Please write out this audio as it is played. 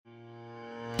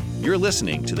You're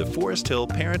listening to the Forest Hill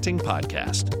Parenting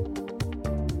Podcast.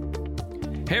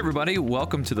 Hey everybody,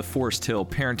 welcome to the Forest Hill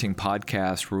Parenting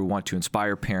Podcast, where we want to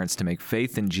inspire parents to make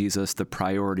faith in Jesus the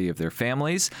priority of their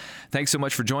families. Thanks so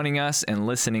much for joining us and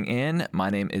listening in. My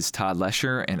name is Todd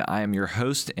Lesher, and I am your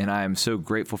host, and I am so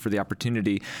grateful for the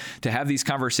opportunity to have these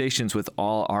conversations with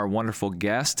all our wonderful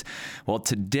guests. Well,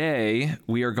 today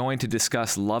we are going to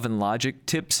discuss love and logic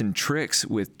tips and tricks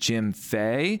with Jim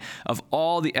Fay. Of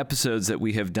all the episodes that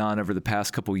we have done over the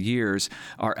past couple years,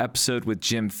 our episode with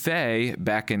Jim Fay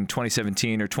back in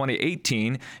 2017 or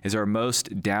 2018 is our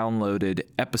most downloaded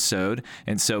episode.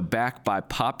 And so back by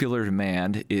popular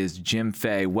demand is Jim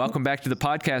Fay. Welcome back to the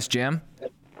podcast, Jim.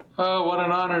 Oh, what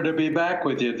an honor to be back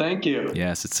with you. Thank you.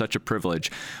 Yes, it's such a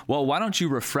privilege. Well, why don't you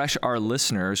refresh our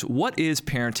listeners? What is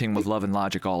Parenting with Love and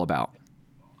Logic all about?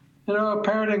 You know,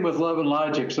 Parenting with Love and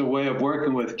Logic is a way of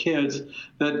working with kids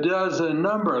that does a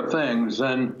number of things.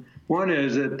 And one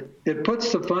is it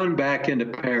puts the fun back into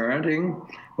parenting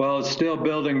while it's still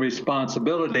building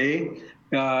responsibility,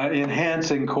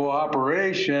 enhancing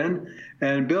cooperation,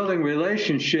 and building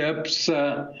relationships,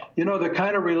 the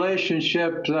kind of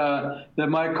relationships that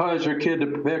might cause your kid to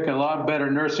pick a lot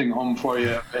better nursing home for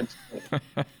you.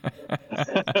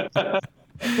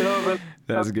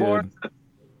 That's good.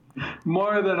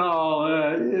 More than all,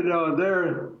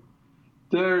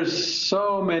 there's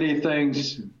so many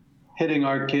things hitting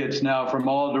our kids now from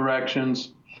all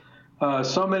directions.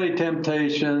 So many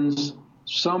temptations,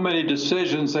 so many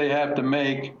decisions they have to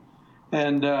make,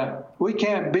 and we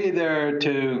can't be there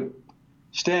to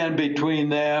stand between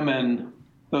them and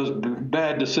those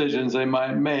bad decisions they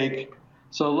might make.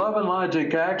 So Love and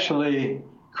Logic actually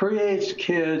creates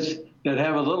kids that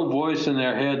have a little voice in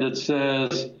their head that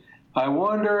says, I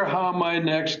wonder how my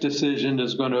next decision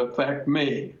is going to affect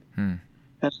me.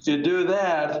 And if you do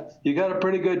that, you got a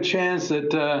pretty good chance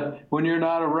that when you're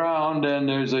not around and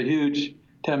there's a huge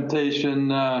temptation,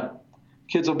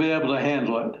 kids will be able to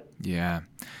handle it. Yeah.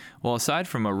 Well, aside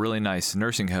from a really nice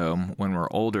nursing home when we're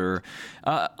older,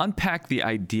 unpack the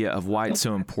idea of why it's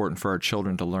so important for our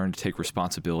children to learn to take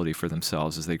responsibility for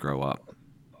themselves as they grow up.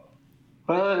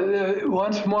 Well,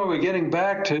 once more, we're getting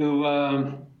back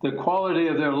to the quality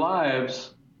of their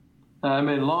lives,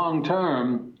 long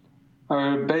term,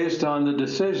 are based on the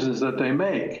decisions that they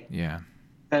make. Yeah.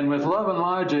 And with Love and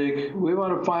Logic, we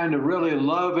want to find a really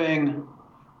loving,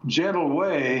 gentle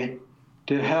way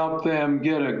to help them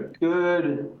get a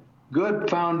good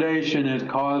foundation in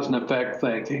cause and effect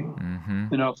thinking.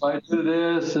 Mm-hmm. If I do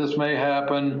this may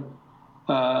happen.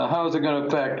 How is it going to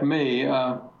affect me?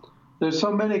 There's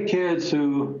so many kids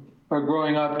who are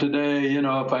growing up today,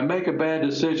 if I make a bad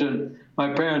decision,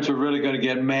 my parents are really going to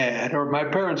get mad, or my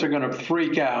parents are going to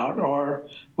freak out, or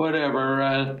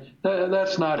whatever.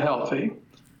 That's not healthy.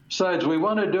 Besides, we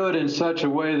want to do it in such a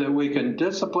way that we can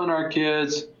discipline our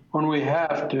kids when we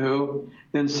have to,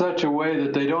 in such a way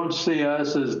that they don't see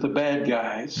us as the bad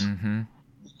guys.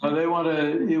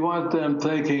 Mm-hmm. You want them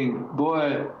thinking,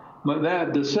 boy,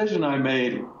 that decision I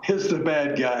made is the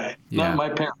bad guy, not my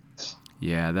parents.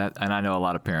 Yeah, and I know a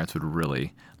lot of parents would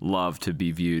really love to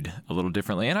be viewed a little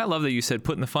differently. And I love that you said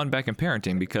putting the fun back in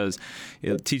parenting, because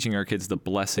teaching our kids the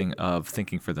blessing of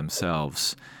thinking for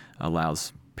themselves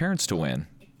allows parents to win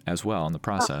as well in the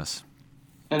process.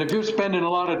 And if you're spending a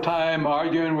lot of time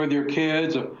arguing with your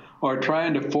kids or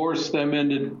trying to force them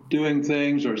into doing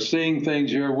things or seeing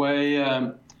things your way,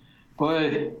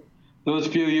 those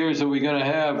few years that we're going to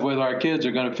have with our kids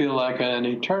are going to feel like an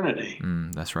eternity.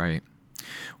 That's right.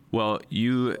 Well,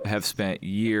 you have spent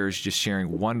years just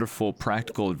sharing wonderful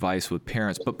practical advice with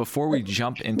parents. But before we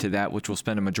jump into that, which we'll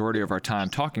spend a majority of our time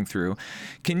talking through,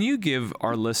 can you give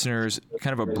our listeners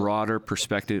kind of a broader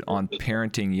perspective on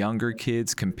parenting younger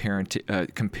kids compared to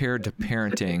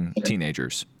parenting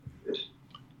teenagers?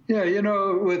 Yeah,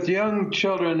 with young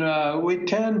children, we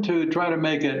tend to try to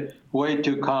make it way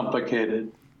too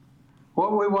complicated.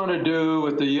 What we want to do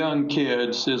with the young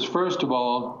kids is, first of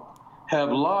all, have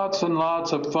lots and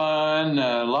lots of fun,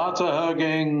 lots of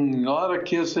hugging, a lot of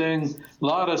kissing, a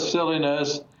lot of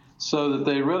silliness, so that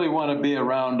they really want to be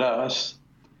around us.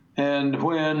 And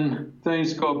when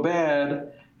things go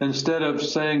bad, instead of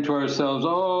saying to ourselves,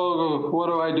 oh, what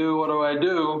do I do, what do I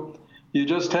do? You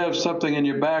just have something in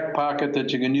your back pocket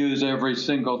that you can use every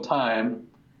single time.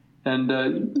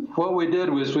 And what we did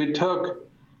was we took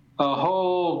a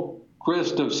whole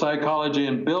grist of psychology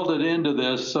and built it into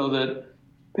this so that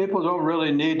people don't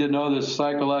really need to know the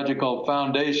psychological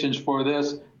foundations for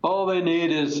this. All they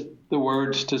need is the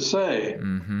words to say.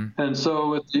 Mm-hmm. And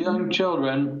so with the young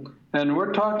children, and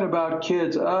we're talking about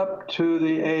kids up to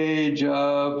the age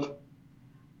of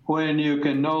when you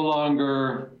can no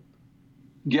longer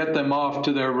get them off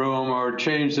to their room or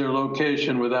change their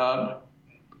location without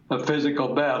a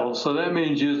physical battle. So that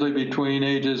means usually between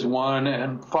ages 1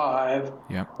 and 5.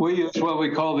 Yep. We use what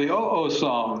we call the oh-oh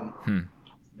song.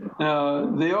 Now,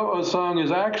 the oh-oh song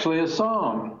is actually a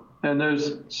song, and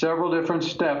there's several different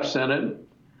steps in it.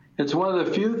 It's one of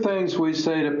the few things we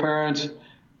say to parents,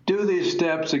 do these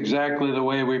steps exactly the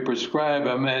way we prescribe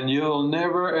them, and you'll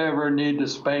never, ever need to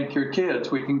spank your kids.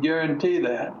 We can guarantee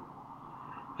that.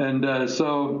 And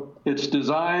so it's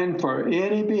designed for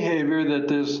any behavior that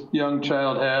this young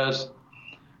child has,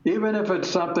 even if it's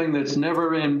something that's never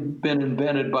been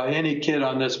invented by any kid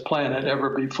on this planet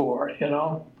ever before, you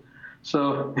know?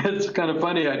 So it's kind of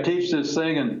funny. I teach this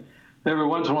thing, and every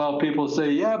once in a while people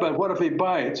say, yeah, but what if he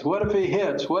bites? What if he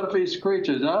hits? What if he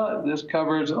screeches? This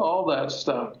covers all that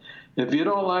stuff. If you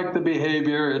don't like the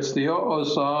behavior, it's the oh-oh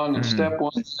song, and step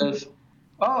 1 says,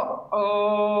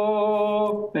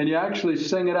 oh, and you actually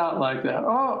sing it out like that.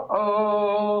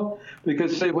 Oh,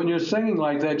 because see, when you're singing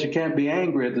like that, you can't be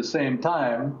angry at the same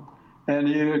time. And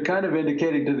you're kind of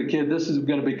indicating to the kid, this is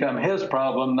going to become his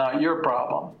problem, not your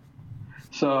problem.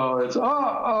 So it's,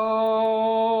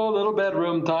 little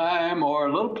bedroom time, or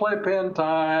a little playpen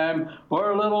time,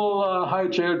 or a little high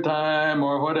chair time,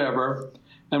 or whatever.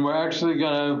 And we're actually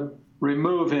going to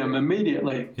remove him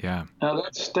immediately. Yeah. Now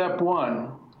that's step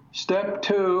 1. Step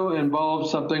 2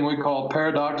 involves something we call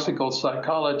paradoxical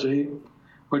psychology,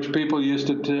 which people used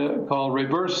to call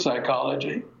reverse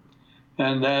psychology.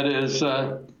 And that is,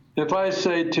 if I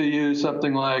say to you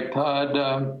something like,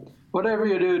 Todd, whatever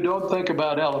you do, don't think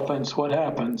about elephants, what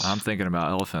happens? I'm thinking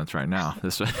about elephants right now.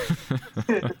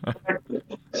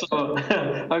 So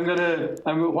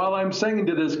while I'm singing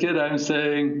to this kid, I'm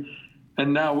saying,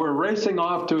 and now we're racing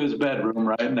off to his bedroom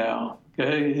right now,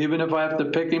 okay? Even if I have to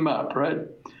pick him up, right?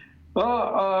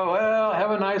 Well,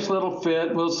 have a nice little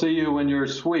fit. We'll see you when you're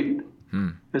sweet.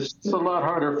 It's just a lot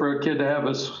harder for a kid to have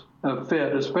a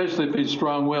fit, especially if he's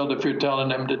strong-willed, if you're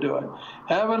telling him to do it.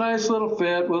 Have a nice little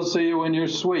fit. We'll see you when you're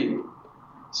sweet.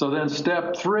 So then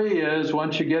step 3 is,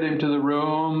 once you get him to the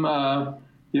room,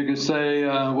 you can say,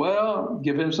 well,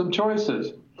 give him some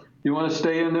choices. You want to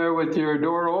stay in there with your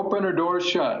door open or door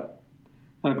shut?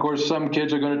 And, of course, some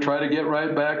kids are going to try to get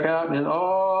right back out, and,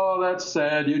 oh, that's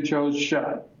sad. You chose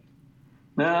shut.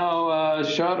 Now,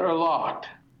 shut or locked.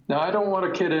 Now, I don't want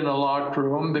a kid in a locked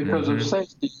room because of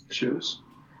safety issues.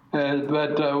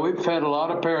 But we've had a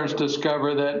lot of parents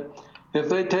discover that if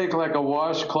they take like a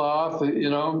washcloth,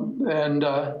 and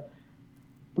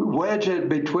wedge it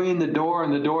between the door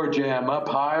and the door jamb up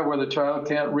high where the child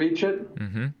can't reach it,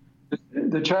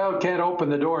 the child can't open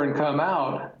the door and come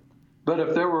out. But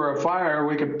if there were a fire,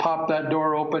 we could pop that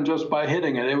door open just by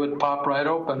hitting it. It would pop right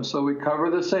open. So we cover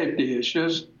the safety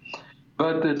issues.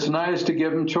 But it's nice to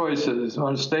give them choices.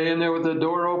 Want to stay in there with the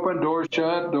door open, door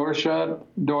shut,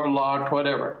 door locked,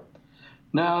 whatever.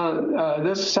 Now,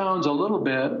 this sounds a little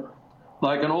bit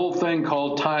like an old thing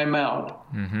called timeout.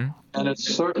 And it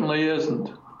certainly isn't.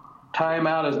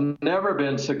 Timeout has never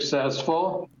been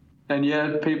successful, and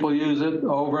yet people use it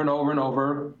over and over and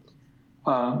over.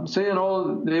 The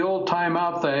old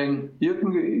timeout thing, you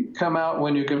can come out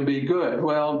when you can be good.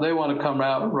 Well, they want to come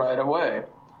out right away.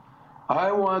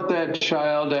 I want that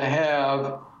child to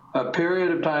have a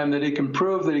period of time that he can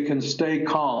prove that he can stay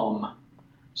calm.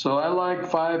 So I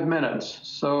like 5 minutes.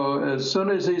 So as soon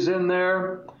as he's in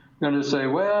there, I'm going to say,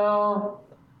 well,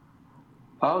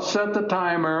 I'll set the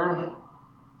timer.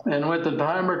 And when the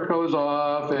timer goes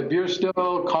off, if you're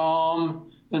still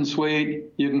calm and sweet,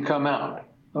 you can come out.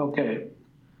 Okay.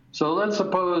 So let's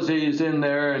suppose he's in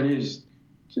there and he's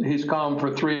calm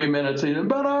for 3 minutes.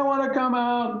 But I want to come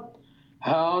out.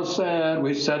 How sad.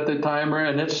 We set the timer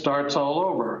and it starts all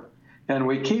over. And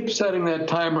we keep setting that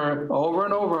timer over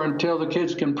and over until the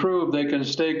kids can prove they can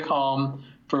stay calm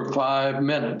for 5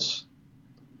 minutes.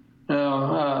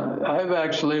 Now, I've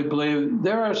actually believed,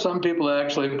 there are some people that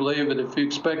actually believe that if you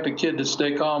expect a kid to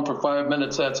stay calm for 5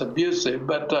 minutes, that's abusive.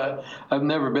 But I've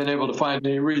never been able to find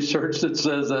any research that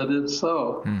says that it's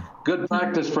so. Good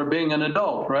practice for being an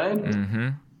adult, right?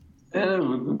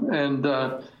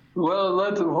 Well,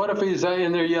 what if he's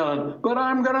in there yelling, but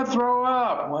I'm going to throw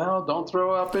up? Well, don't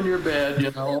throw up in your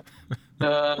bed,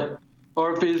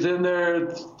 Or if he's in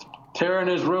there tearing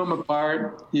his room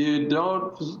apart, you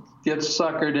don't get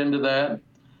suckered into that.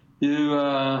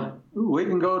 We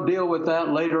can go deal with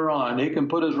that later on. He can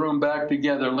put his room back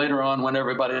together later on when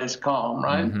everybody's calm,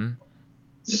 right?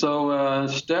 So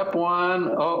step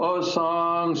 1, oh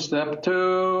song. Step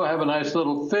 2, have a nice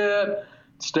little fit.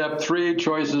 Step 3,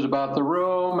 choices about the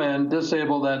room and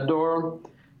disable that door.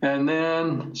 And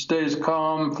then stays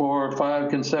calm for 5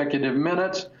 consecutive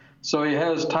minutes. So he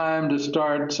has time to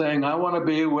start saying, I want to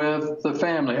be with the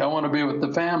family. I want to be with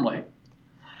the family.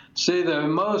 See, the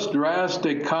most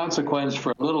drastic consequence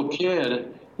for a little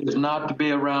kid is not to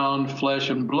be around flesh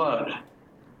and blood.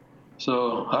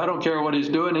 So I don't care what he's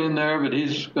doing in there, but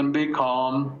he's going to be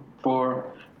calm for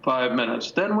 5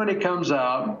 minutes. Then when he comes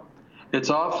out, it's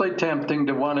awfully tempting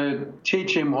to want to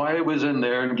teach him why he was in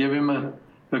there and give him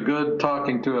a good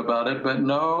talking to about it. But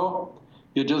no,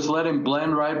 you just let him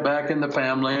blend right back in the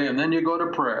family, and then you go to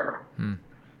prayer.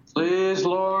 Please,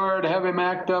 Lord, have him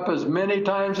act up as many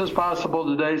times as possible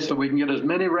today so we can get as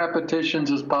many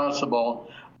repetitions as possible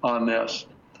on this.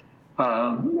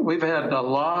 We've had a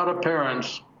lot of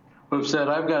parents who've said,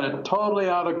 I've got a totally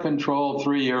out of control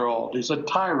 3-year-old. He's a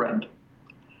tyrant.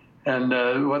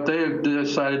 And what they've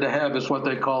decided to have is what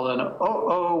they call an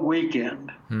OO weekend.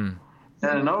 And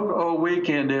an OO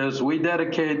weekend is we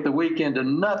dedicate the weekend to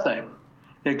nothing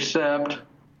except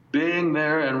being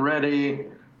there and ready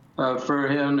for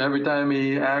him every time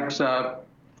he acts up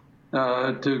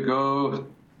to go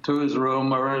to his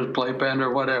room or his playpen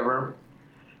or whatever.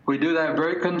 We do that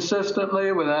very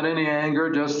consistently without any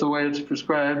anger, just the way it's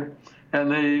prescribed.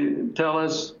 And they tell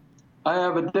us, I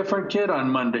have a different kid on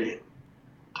Monday.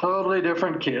 Totally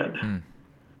different kid.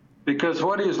 Because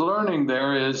what he's learning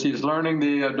there is he's learning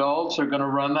the adults are going to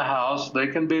run the house. They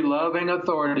can be loving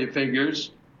authority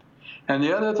figures. And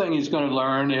the other thing he's going to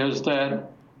learn is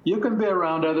that you can be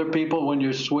around other people when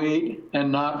you're sweet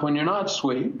and not when you're not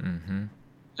sweet.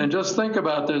 And just think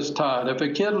about this, Todd. If a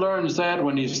kid learns that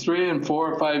when he's 3 and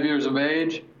 4 or 5 years of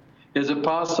age, is it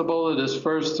possible that his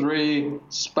first 3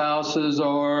 spouses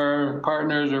or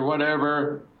partners or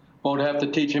whatever won't have to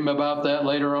teach him about that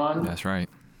later on? That's right.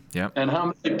 Yep. And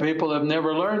how many people have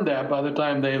never learned that by the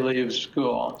time they leave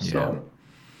school? Yeah. So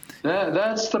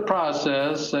that's the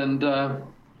process. And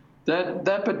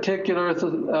that particular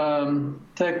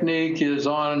technique is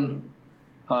on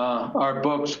our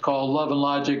books called Love and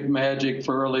Logic Magic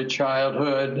for Early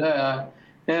Childhood,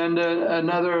 and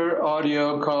another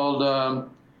audio called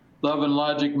Love and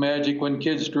Logic Magic When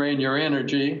Kids Drain Your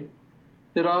Energy.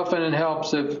 It often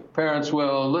helps if parents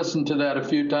will listen to that a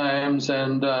few times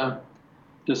and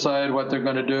decide what they're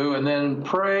going to do, and then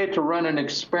pray to run an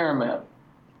experiment.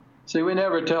 See, we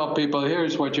never tell people,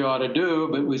 here's what you ought to do,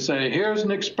 but we say, here's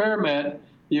an experiment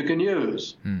you can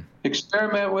use.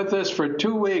 Experiment with this for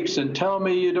 2 weeks and tell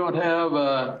me you don't have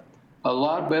a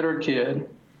lot better kid.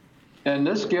 And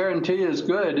this guarantee is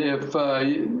good. If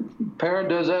a parent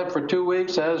does that for 2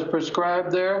 weeks as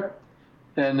prescribed there,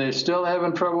 and they're still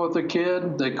having trouble with the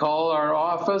kid, they call our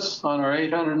office on our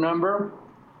 800 number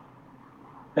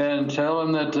and tell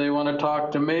them that they want to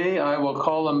talk to me. I will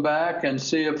call them back and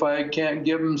see if I can't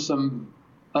give them some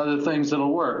other things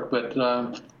that'll work. But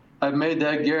I've made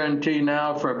that guarantee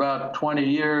now for about 20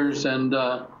 years, and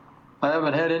I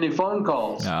haven't had any phone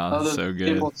calls. Oh, that's so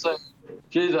good. People say,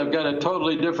 geez, I've got a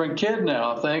totally different kid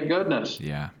now. Thank goodness.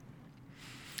 Yeah.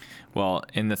 Well,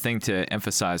 and the thing to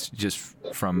emphasize just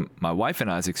from my wife and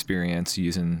I's experience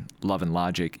using Love and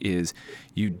Logic is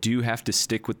you do have to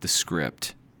stick with the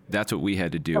script. That's what we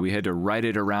had to do. We had to write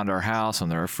it around our house, on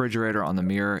the refrigerator, on the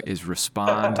mirror, is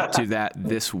respond to that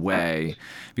this way.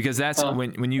 Because that's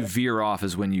when you veer off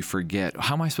is when you forget,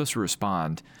 how am I supposed to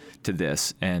respond to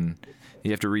this? And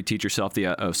you have to reteach yourself the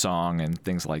uh-oh song and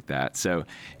things like that. So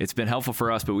it's been helpful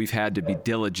for us, but we've had to be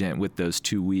diligent with those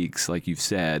 2 weeks, like you've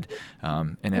said,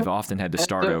 and have often had to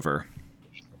start over.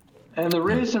 And the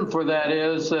reason for that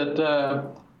is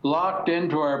that locked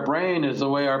into our brain is the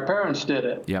way our parents did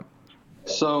it. Yep.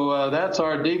 So that's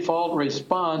our default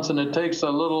response, and it takes a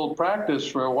little practice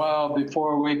for a while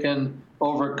before we can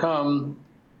overcome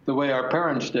the way our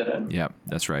parents did it. Yep,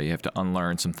 that's right. You have to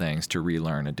unlearn some things to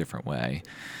relearn a different way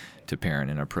to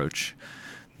parent and approach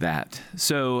that.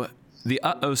 So the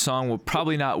uh-oh song will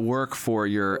probably not work for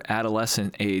your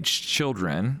adolescent-aged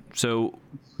children. So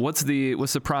what's the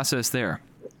process there?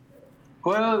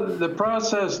 Well, the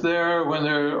process there when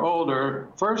they're older,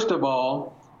 first of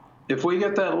all, if we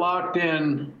get that locked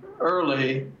in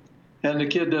early and the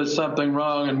kid does something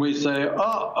wrong and we say,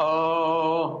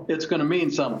 uh-oh, it's going to mean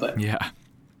something. Yeah.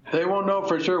 They won't know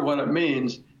for sure what it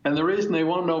means. And the reason they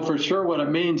won't know for sure what it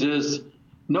means is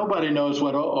nobody knows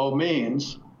what uh-oh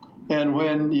means. And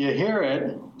when you hear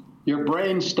it, your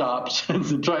brain stops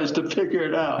and tries to figure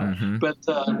it out. Mm-hmm. But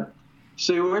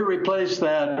see, we replace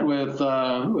that with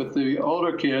the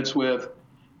older kids with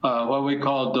what we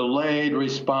call delayed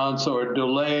response or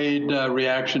delayed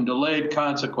reaction, delayed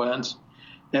consequence.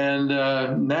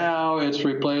 And now it's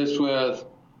replaced with,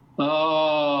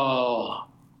 oh,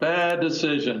 bad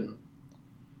decision.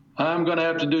 I'm going to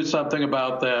have to do something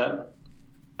about that.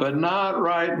 but not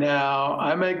right now.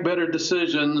 I make better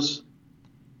decisions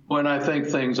when I think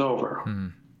things over.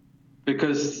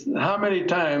 Because how many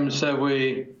times have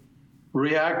we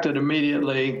reacted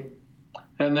immediately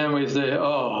and then we say,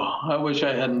 oh, I wish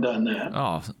I hadn't done that?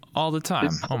 Oh, all the time.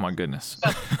 Oh, my goodness.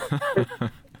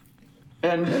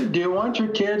 And do you want your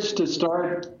kids to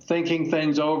start thinking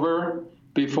things over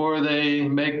before they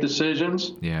make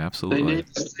decisions? Yeah, absolutely. They need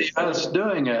to see us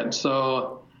doing it.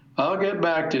 So I'll get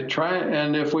back to try.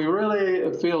 And if we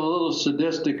really feel a little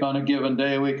sadistic on a given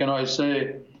day, we can always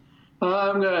say,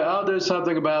 I'll do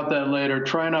something about that later.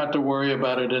 Try not to worry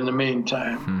about it in the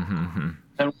meantime.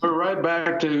 And we're right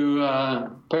back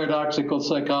to paradoxical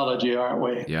psychology, aren't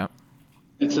we? Yeah.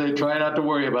 It's they try not to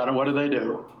worry about it. What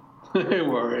do? They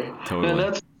worry. Totally.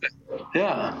 And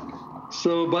yeah.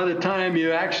 So by the time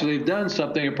you actually have done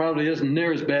something, it probably isn't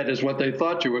near as bad as what they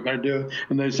thought you were going to do.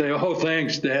 And they say, oh,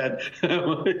 thanks, Dad.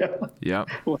 Yeah.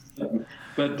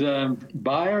 But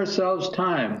buy ourselves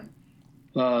time.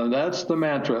 That's the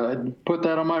mantra. I'd put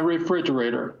that on my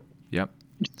refrigerator. Yep.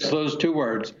 Just those two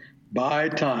words, buy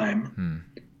time.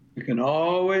 You can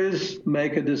always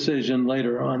make a decision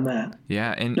later on that.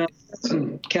 Yeah. And now, it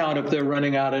doesn't count if they're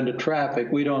running out into traffic.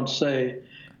 We don't say,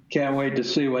 can't wait to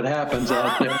see what happens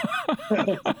out there.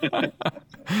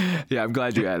 Yeah, I'm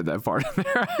glad you added that part in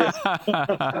there.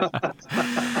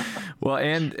 Well,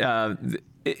 and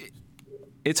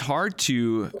it's hard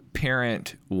to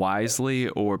parent wisely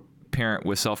or parent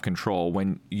with self-control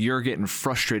when you're getting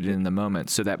frustrated in the moment.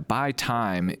 So that buy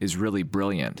time is really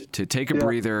brilliant, to take a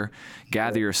breather,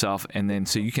 gather yourself, and then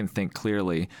so you can think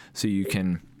clearly, so you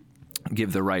can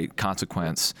give the right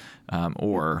consequence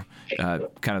or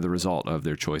kind of the result of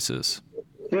their choices.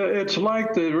 Yeah, it's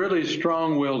like the really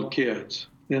strong-willed kids.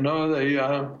 You know, you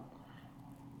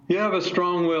have a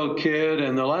strong-willed kid,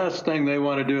 and the last thing they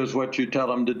want to do is what you tell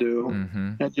them to do.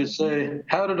 And you say,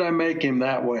 how did I make him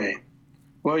that way?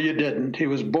 Well, you didn't. He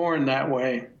was born that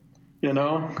way, you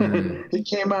know. He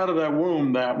came out of that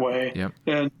womb that way. Yep.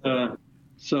 And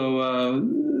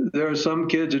so there are some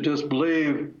kids who just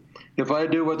believe, if I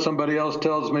do what somebody else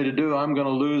tells me to do, I'm going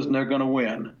to lose and they're going to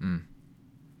win.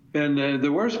 And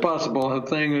the worst possible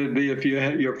thing would be if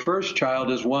your first child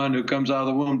is one who comes out of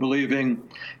the womb believing,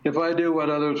 if I do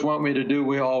what others want me to do,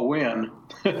 we all win.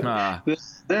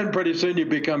 Then pretty soon you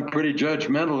become pretty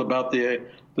judgmental about the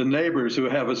neighbors who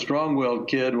have a strong-willed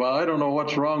kid. Well, I don't know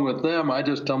what's wrong with them. I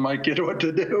just tell my kid what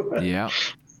to do. Yeah.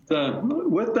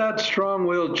 With that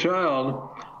strong-willed child,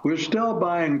 we're still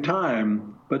buying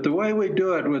time. But the way we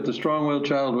do it with the strong-willed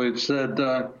child, we've said,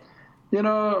 you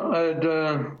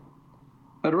know,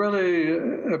 I'd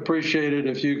really appreciate it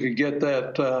if you could get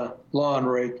that lawn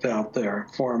raked out there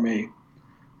for me.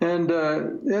 And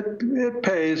it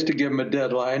pays to give him a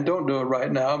deadline. Don't do it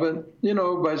right now, but, you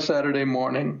know, by Saturday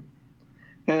morning.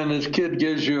 And his kid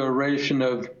gives you a ration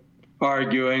of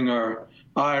arguing or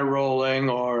eye-rolling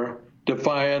or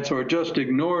defiance or just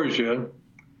ignores you.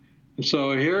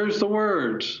 So here's the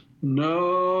words,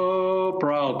 no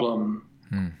problem.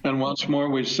 And once more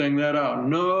we sing that out,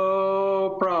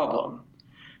 no problem.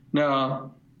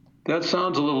 Now, that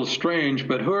sounds a little strange,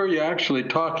 but who are you actually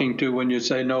talking to when you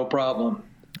say no problem?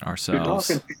 Ourselves.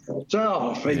 You're talking to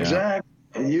yourself, exactly.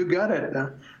 Yeah. You got it.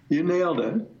 You nailed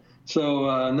it.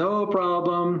 So no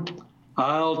problem,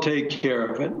 I'll take care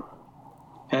of it.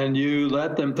 And you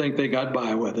let them think they got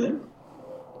by with it.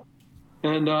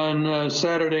 And on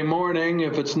Saturday morning,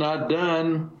 if it's not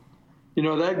done, you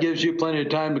know, that gives you plenty of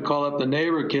time to call up the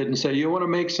neighbor kid and say, you want to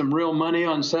make some real money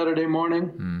on Saturday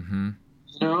morning?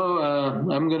 You know,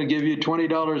 I'm going to give you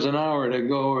 $20 an hour to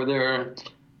go over there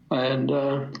and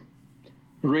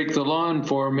rake the lawn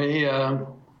for me.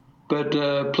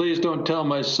 But please don't tell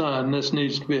my son. This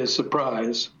needs to be a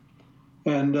surprise.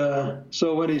 And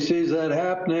so when he sees that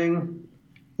happening,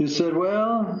 he said,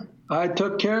 well, I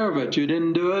took care of it. You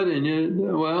didn't do it.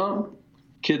 And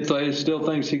kid still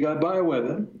thinks he got by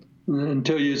with it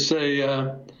until you say,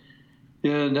 yeah,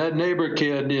 that neighbor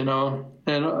kid, you know,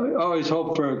 and I always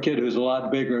hope for a kid who's a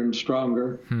lot bigger and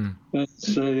stronger. And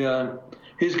say,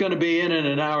 he's going to be in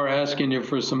an hour asking you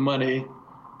for some money.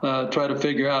 Try to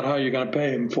figure out how you're going to pay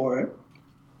him for it.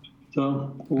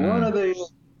 So one of the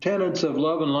tenets of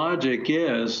love and logic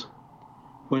is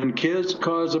when kids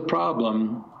cause a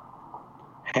problem,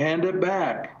 hand it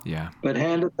back. Yeah. But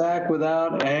hand it back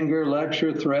without anger,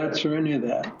 lecture, threats, or any of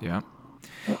that. Yeah.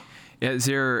 Yeah, is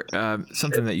there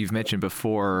something that you've mentioned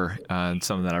before,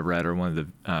 something that I've read, or one of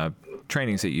the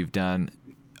trainings that you've done,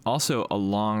 also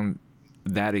along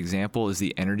that example is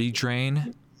the energy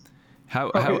drain?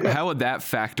 How would that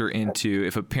factor into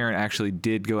if a parent actually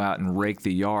did go out and rake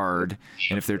the yard,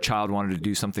 and if their child wanted to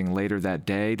do something later that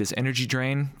day? Does energy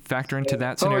drain factor into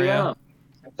that scenario?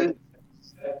 Oh, yeah.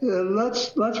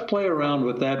 Let's play around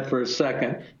with that for a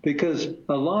second, because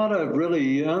a lot of really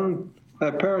young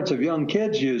parents of young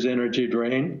kids use energy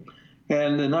drain.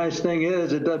 And the nice thing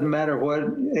is, it doesn't matter what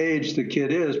age the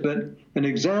kid is, but an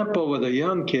example with a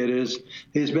young kid is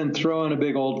he's been throwing a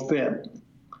big old fit,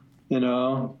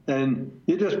 and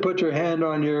you just put your hand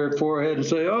on your forehead and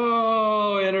say,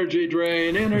 oh, energy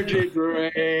drain,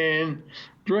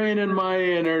 draining my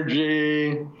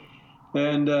energy.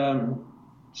 And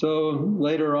so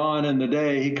later on in the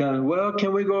day, he comes, well,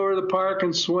 can we go over to the park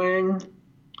and swing?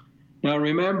 Now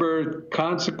remember,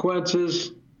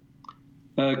 consequences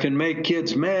can make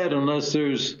kids mad unless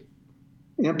there's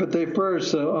empathy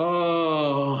first.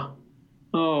 So,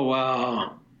 oh,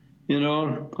 wow.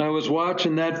 I was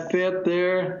watching that fit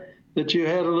there that you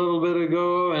had a little bit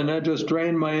ago, and that just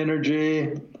drained my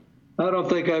energy. I don't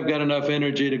think I've got enough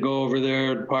energy to go over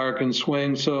there at the park and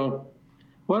swing. So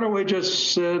why don't we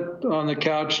just sit on the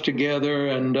couch together,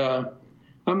 and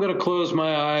I'm going to close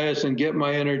my eyes and get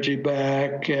my energy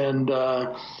back, and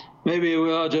maybe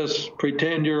we'll just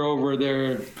pretend you're over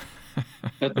there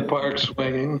at the park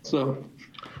swinging. So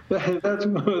that's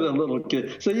with a little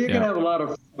kid. So you can have a lot of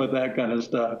fun with that kind of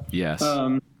stuff. Yes.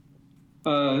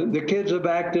 The kids have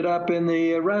acted up in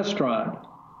the restaurant,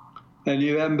 and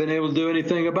you haven't been able to do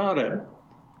anything about it.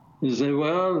 You say,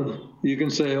 well, you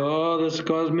can say, oh, this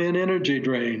caused me an energy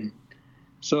drain.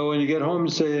 So when you get home,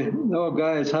 you say, oh,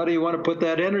 guys, how do you want to put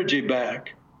that energy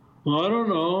back? Well, I don't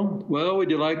know. Well, would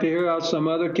you like to hear how some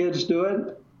other kids do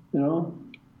it?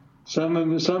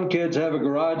 Some kids have a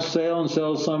garage sale and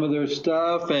sell some of their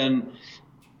stuff and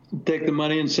take the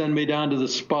money and send me down to the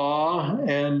spa.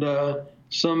 And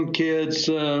some kids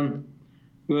go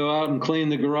out and clean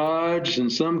the garage,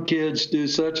 and some kids do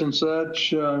such and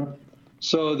such.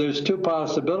 So there's two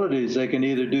possibilities. They can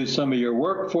either do some of your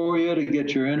work for you to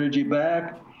get your energy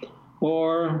back,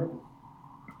 or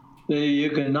you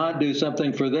can not do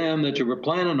something for them that you were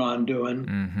planning on doing.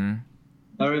 Mm-hmm.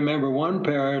 I remember one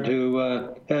parent who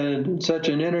had such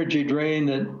an energy drain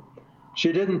that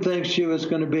she didn't think she was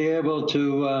going to be able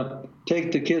to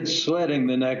take the kids sledding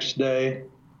the next day.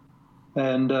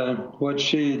 And what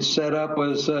she had set up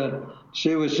was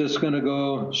she was just going to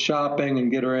go shopping and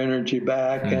get her energy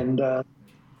back. Mm.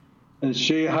 And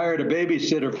she hired a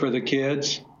babysitter for the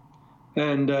kids.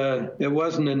 And it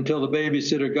wasn't until the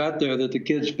babysitter got there that the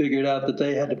kids figured out that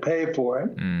they had to pay for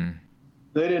it. Mm.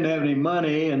 They didn't have any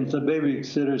money, and the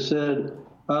babysitter said,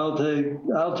 I'll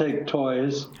take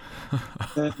toys.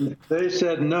 And they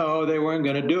said no, they weren't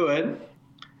going to do it.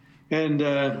 And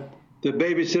the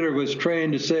babysitter was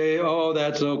trained to say, oh,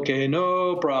 that's okay,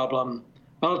 no problem.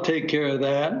 I'll take care of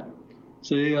that.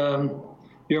 See,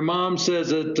 your mom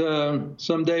says that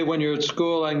someday when you're at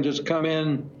school, I can just come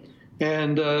in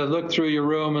and look through your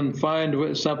room and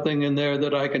find something in there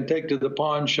that I can take to the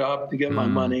pawn shop to get my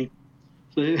money.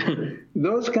 So,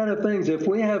 those kind of things, if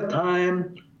we have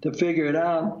time to figure it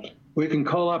out, we can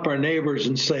call up our neighbors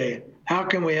and say, how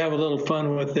can we have a little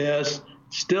fun with this,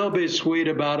 still be sweet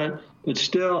about it, but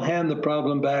still hand the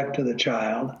problem back to the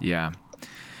child? Yeah.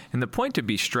 And the point to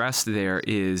be stressed there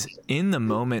is, in the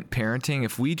moment parenting,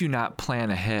 if we do not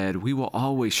plan ahead, we will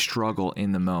always struggle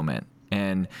in the moment.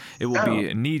 And it will be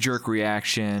a knee-jerk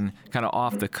reaction, kind of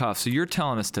off the cuff. So you're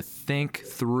telling us to think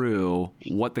through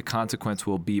what the consequence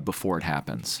will be before it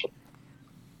happens.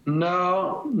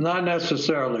 No, not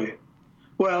necessarily.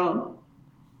 Well,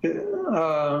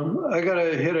 I got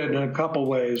to hit it in a couple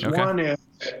ways. Okay. One is,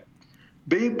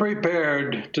 be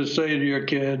prepared to say to your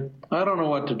kid, I don't know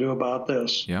what to do about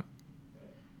this. Yep.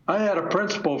 I had a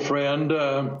principal friend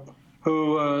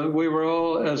who we were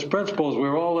all, as principals, we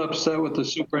were all upset with the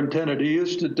superintendent. He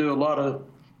used to do a lot of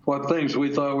things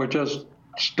we thought were just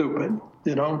stupid,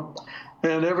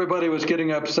 and everybody was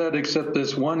getting upset except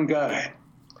this one guy.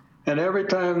 And every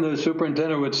time the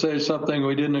superintendent would say something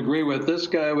we didn't agree with, this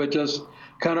guy would just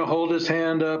kind of hold his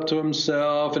hand up to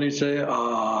himself and he'd say,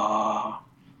 I'm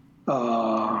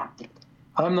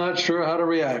not sure how to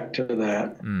react to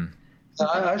that. Mm.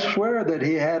 I swear that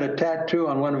he had a tattoo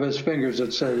on one of his fingers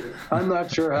that said, I'm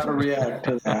not sure how to react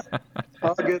to that.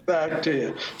 I'll get back to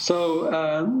you.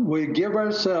 So we give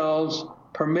ourselves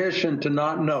permission to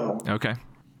not know. Okay.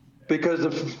 Because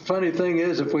the funny thing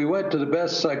is, if we went to the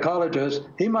best psychologist,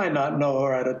 he might not know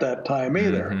right at that time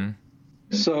either. Mm-hmm.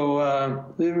 So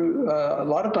a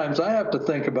lot of times I have to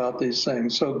think about these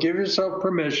things. So give yourself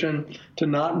permission to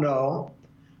not know,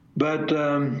 but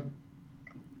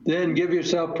then give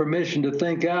yourself permission to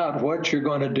think out what you're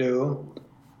going to do.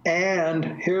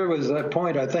 And here was the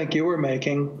point I think you were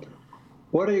making.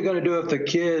 What are you going to do if the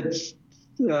kid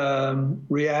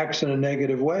reacts in a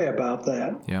negative way about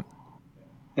that? Yep.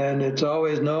 And it's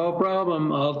always, no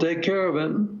problem, I'll take care of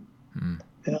it.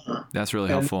 Yeah. That's really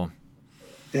helpful.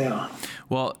 Yeah.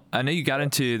 Well, I know you got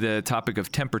into the topic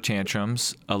of temper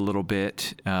tantrums a little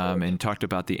bit and talked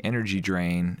about the energy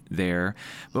drain there.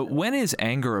 But when is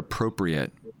anger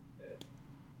appropriate?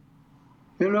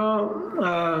 You know,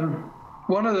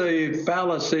 one of the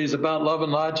fallacies about Love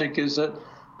and Logic is that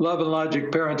Love and Logic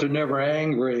parents are never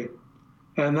angry.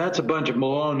 And that's a bunch of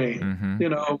baloney. Mm-hmm. You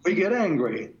know, we get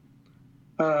angry.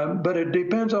 But it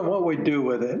depends on what we do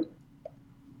with it.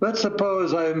 Let's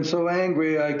suppose I'm so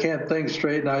angry I can't think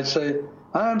straight, and I say,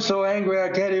 I'm so angry I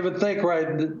can't even think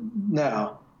right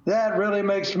now. That really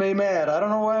makes me mad. I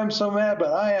don't know why I'm so mad,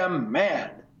 but I am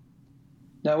mad.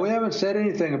 Now, we haven't said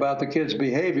anything about the kid's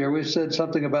behavior. We've said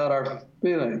something about our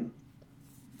feeling.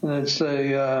 And I'd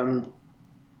say,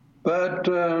 thank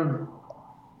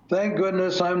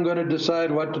goodness I'm going to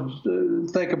decide what to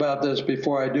think about this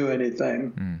before I do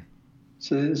anything.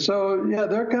 So, yeah,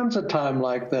 there comes a time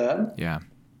like that. Yeah.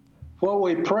 What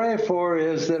we pray for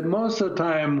is that most of the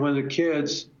time when the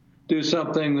kids do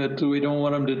something that we don't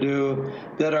want them to do,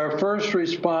 that our first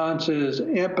response is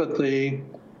empathy.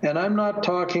 And I'm not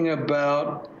talking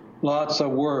about lots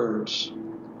of words.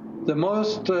 The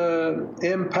most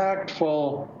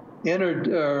impactful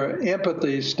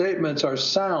empathy statements are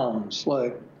sounds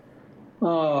like,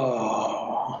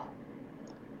 oh,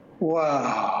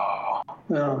 wow,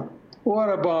 you know, what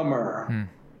a bummer.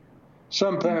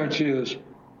 Some parents use,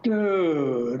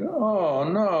 dude, oh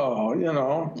no, you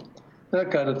know, that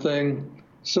kind of thing.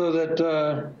 So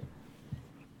that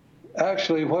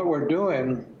actually what we're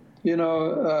doing, you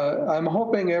know, I'm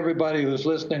hoping everybody who's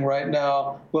listening right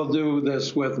now will do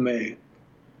this with me.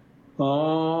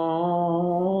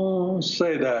 Oh,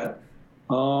 say that.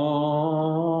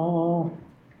 Oh.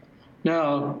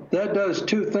 Now, that does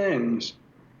two things.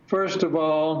 First of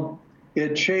all,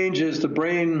 it changes the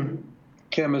brain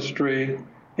chemistry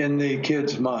in the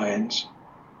kids' minds.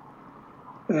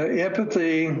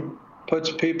 Empathy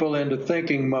puts people into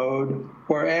thinking mode,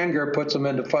 where anger puts them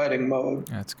into fighting mode.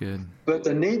 That's good. But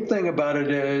the neat thing about it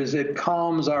is it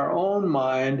calms our own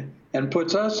mind and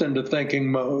puts us into thinking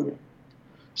mode.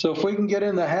 So if we can get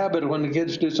in the habit when the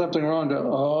kids do something wrong to,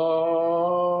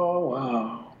 oh,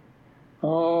 wow,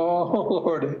 oh,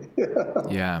 Lordy.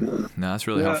 Yeah, no, that's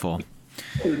really helpful.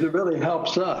 It really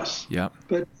helps us. Yep.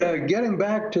 But getting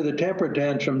back to the temper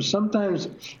tantrums, sometimes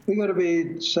we got to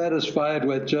be satisfied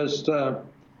with just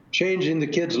changing the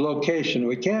kid's location.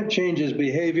 We can't change his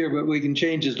behavior, but we can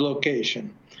change his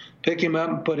location. Pick him up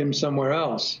and put him somewhere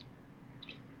else.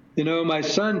 You know, my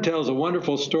son tells a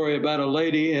wonderful story about a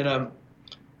lady in a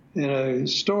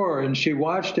store, and she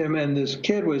watched him, and this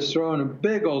kid was throwing a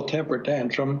big old temper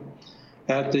tantrum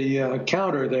at the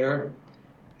counter there.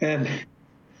 And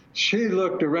she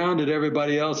looked around at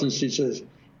everybody else and she says,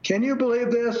 can you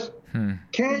believe this?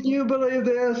 Can you believe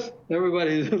this?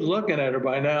 Everybody's looking at her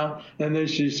by now. And then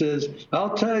she says,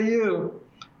 I'll tell you,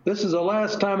 this is the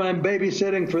last time I'm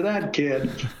babysitting for that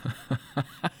kid.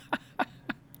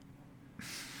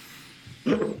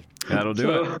 That'll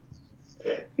do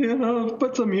it. You know,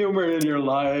 put some humor in your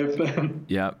life.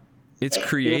 Yep. It's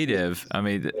creative. I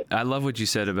mean, I love what you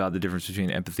said about the difference between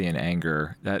empathy and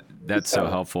anger. That's so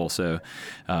helpful. So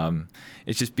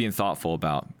it's just being thoughtful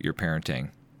about your parenting.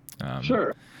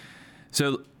 Sure.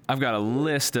 So I've got a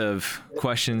list of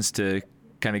questions to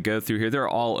kind of go through here. They're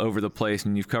all over the place,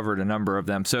 and you've covered a number of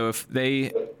them. So if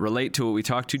they relate to what we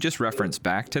talked to, just reference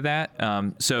back to that.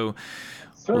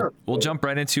 Sure. We'll jump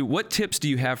right into, what tips do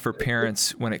you have for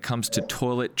parents when it comes to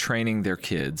toilet training their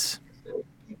kids?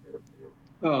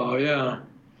 Oh, yeah.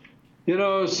 You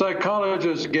know,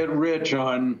 psychologists get rich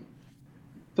on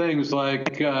things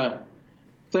like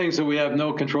things that we have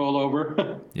no control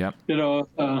over. Yep. You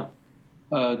know,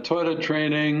 toilet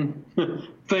training,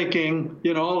 thinking,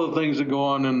 you know, all the things that go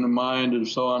on in the mind and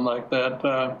so on like that.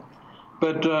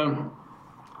 But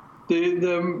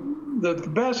the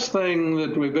best thing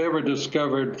that we've ever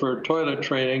discovered for toilet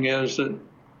training is that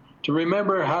to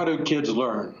remember, how do kids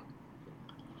learn?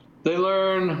 They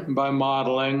learn by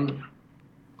modeling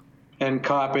and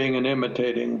copying and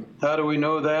imitating. How do we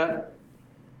know that?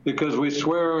 Because we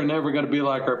swear we're never going to be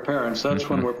like our parents. That's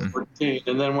when we're 14.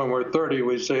 And then when we're 30,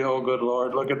 we say, oh, good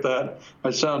Lord, look at that.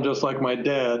 I sound just like my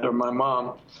dad or my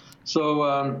mom.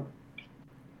 So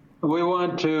we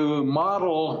want to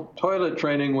model toilet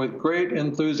training with great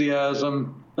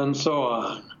enthusiasm and so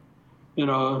on, you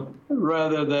know,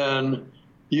 rather than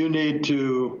you need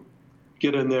to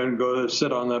get in there and go to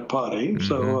sit on that potty.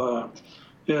 So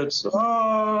It's,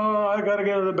 I got to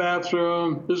get to the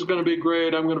bathroom. This is going to be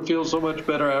great. I'm going to feel so much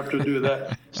better after I do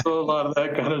that. So a lot of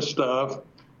that kind of stuff.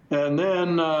 And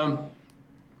then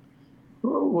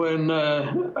when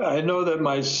I know that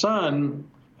my son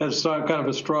is kind of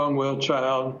a strong-willed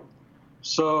child,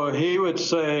 so he would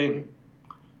say,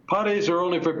 potties are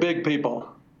only for big people.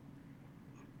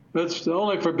 It's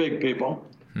only for big people.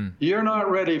 You're not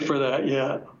ready for that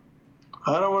yet.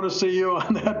 I don't want to see you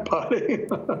on that potty.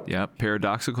 Yep,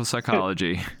 paradoxical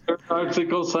psychology.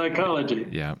 Paradoxical psychology.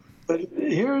 Yep. But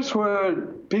here's where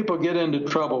people get into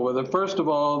trouble with it. First of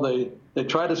all, they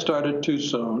try to start it too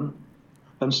soon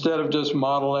instead of just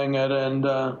modeling it and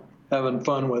having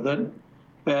fun with it.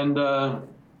 And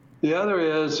the other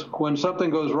is when something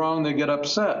goes wrong, they get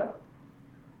upset.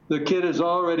 The kid is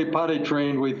already potty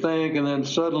trained, we think, and then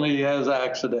suddenly he has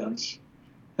accidents.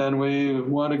 And we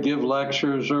want to give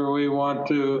lectures, or we want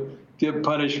to give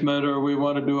punishment, or we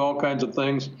want to do all kinds of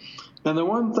things. And the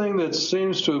one thing that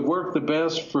seems to have worked the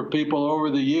best for people over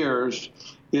the years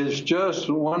is just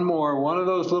one of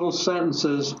those little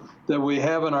sentences that we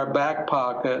have in our back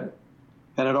pocket.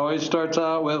 And it always starts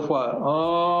out with what?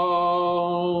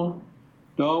 Oh,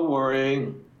 don't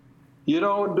worry. You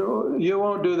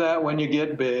won't do that when you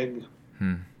get big.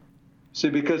 See,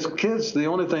 because kids, the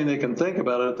only thing they can think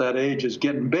about at that age is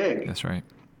getting big. That's right.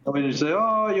 When you say,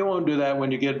 you won't do that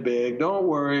when you get big, don't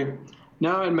worry.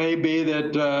 Now it may be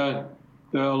that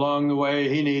along the way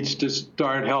he needs to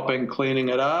start helping cleaning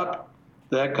it up,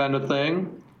 that kind of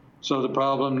thing. So the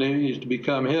problem needs to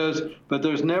become his. But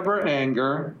there's never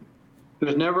anger.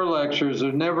 There's never lectures.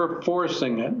 There's never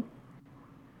forcing it.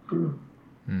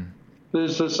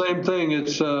 It's the same thing.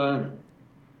 It's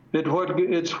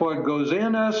what goes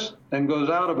in us and goes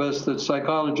out of us that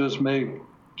psychologists may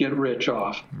get rich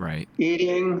off. Right.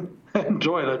 Eating and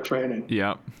toilet training.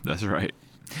 Yep, that's right.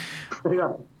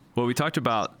 Yeah. Well, we talked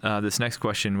about this next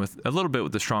question with a little bit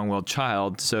with the strong-willed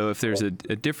child. So if there's a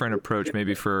different approach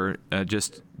maybe for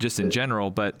just in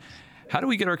general, but how do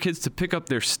we get our kids to pick up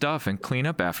their stuff and clean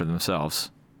up after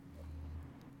themselves?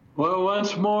 Well,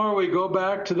 once more, we go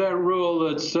back to that rule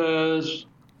that says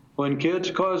when kids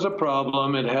cause a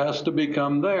problem, it has to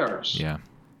become theirs. Yeah.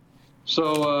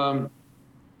 So,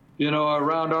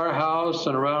 around our house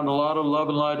and around a lot of Love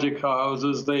and Logic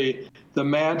houses, the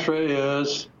mantra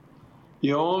is,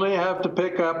 you only have to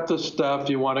pick up the stuff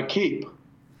you want to keep.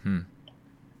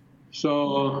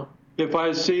 So if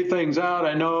I see things out,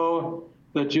 I know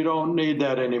that you don't need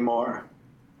that anymore.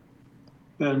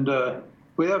 And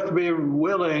we have to be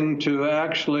willing to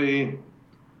actually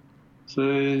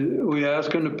say, we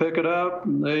ask them to pick it up,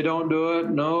 they don't do it,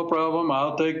 no problem,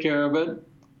 I'll take care of it.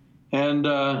 And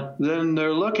then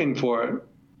they're looking for it.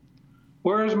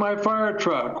 Where's my fire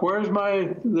truck? Where's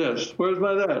my this? Where's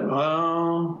my that?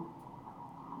 Well,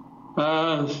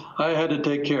 I had to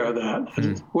take care of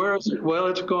that. Where is it? Well,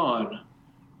 it's gone.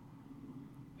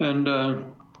 And,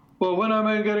 when am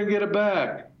I going to get it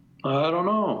back? I don't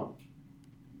know.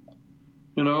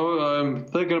 I'm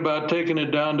thinking about taking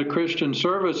it down to Christian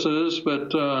Services,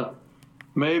 but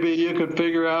maybe you could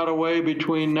figure out a way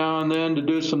between now and then to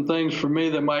do some things for me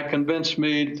that might convince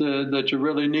me that you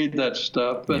really need that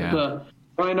stuff. But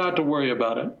try not to worry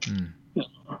about it.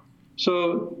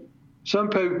 So some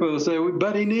people say,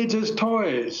 but he needs his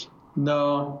toys.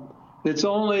 No, it's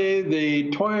only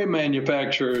the toy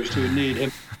manufacturers who need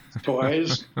his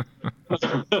toys.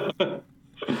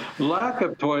 Lack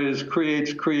of toys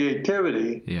creates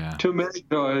creativity. Yeah. Too many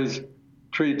toys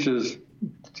teaches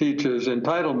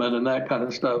entitlement and that kind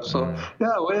of stuff. So,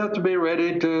 we have to be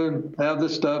ready to have the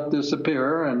stuff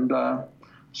disappear, and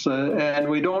and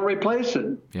we don't replace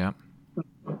it. Yeah.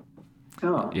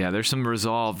 Yeah, there's some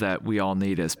resolve that we all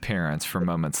need as parents for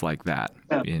moments like that.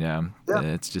 Yeah.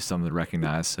 It's just something to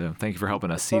recognize. So thank you for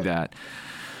helping us see that.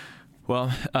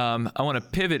 Well, I want to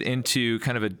pivot into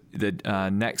kind of the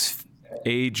next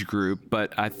age group,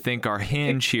 but I think our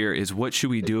hinge here is, what should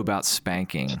we do about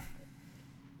spanking?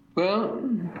 Well,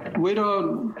 we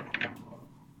don't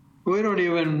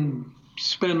even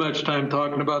spend much time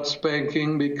talking about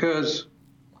spanking, because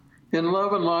in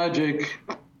Love and Logic,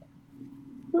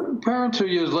 parents who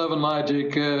use Love and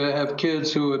Logic have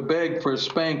kids who would beg for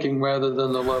spanking rather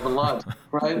than the Love and Logic,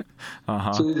 right?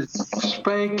 So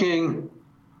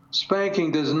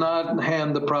spanking does not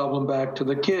hand the problem back to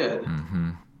the kid.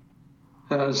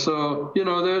 So,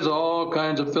 there's all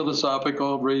kinds of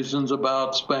philosophical reasons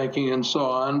about spanking and so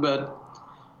on. But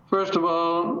first of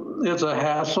all, it's a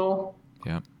hassle.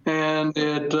 Yeah. And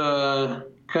it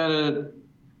kind of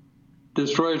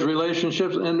destroys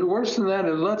relationships. And worse than that,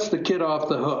 it lets the kid off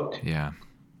the hook. Yeah.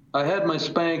 I had my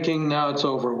spanking, now it's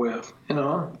over with,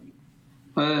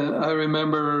 I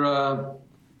remember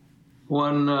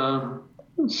one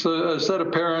a set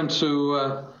of parents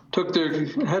who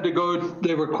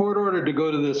they were court ordered to go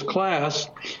to this class,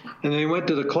 and they went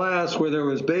to the class where there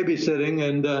was babysitting,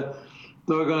 and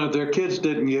their kids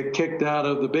didn't get kicked out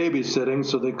of the babysitting,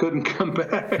 so they couldn't come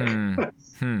back. And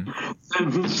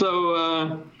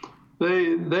so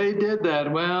they did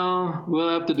that. Well, we'll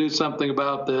have to do something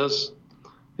about this.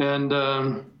 And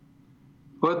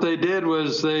what they did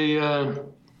was they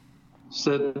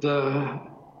said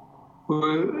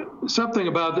something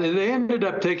about, they ended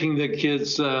up taking the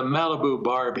kids Malibu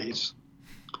Barbies.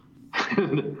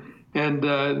 and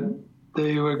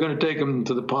they were going to take them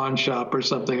to the pawn shop or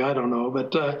something, I don't know.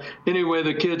 But anyway,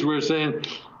 the kids were saying,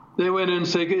 they went in and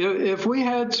said, if we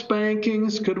had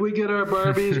spankings, could we get our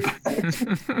Barbies back?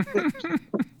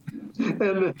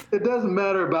 And it doesn't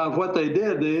matter about what they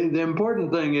did. The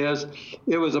important thing is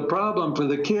it was a problem for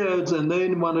the kids, and they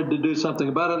wanted to do something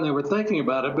about it, and they were thinking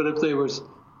about it. But if they were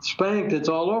spanked, it's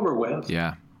all over with.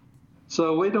 Yeah.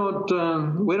 So we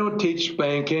don't teach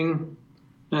spanking,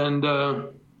 and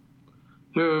so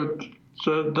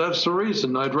that's the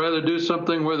reason. I'd rather do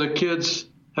something where the kids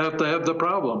have to have the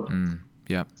problem.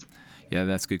 Yeah,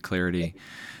 that's good clarity.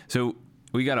 So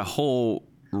we got a whole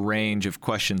range of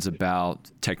questions about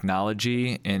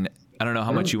technology, and I don't know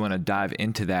how much you want to dive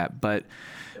into that, but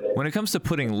when it comes to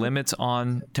putting limits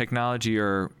on technology,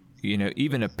 or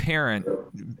even a parent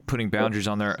putting boundaries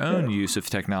on their own use of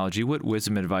technology, what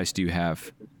wisdom advice do you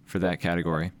have for that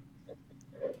category?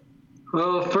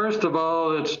 Well, first of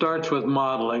all, it starts with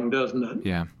modeling, doesn't it?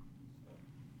 Yeah.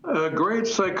 A great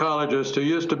psychologist who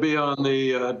used to be on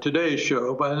the Today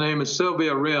Show by the name of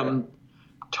Sylvia Rim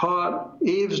taught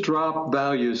eavesdrop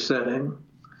value setting.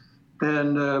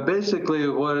 And basically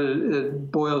what it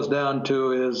boils down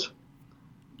to is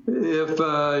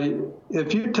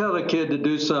if you tell a kid to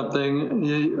do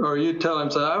something, or you tell him,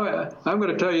 I'm going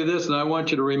to tell you this and I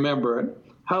want you to remember it,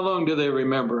 how long do they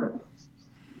remember it?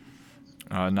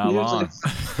 Not long.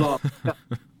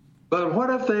 But what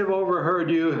if they've overheard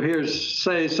you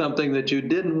say something that you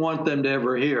didn't want them to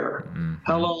ever hear? Mm-hmm.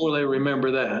 How long will they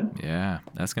remember that? Yeah,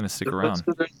 that's going to stick around.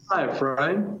 Their life,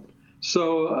 right?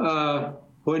 So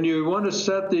when you want to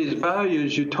set these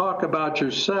values, you talk about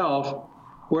yourself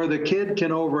where the kid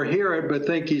can overhear it but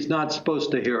think he's not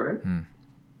supposed to hear it.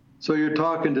 So you're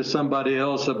talking to somebody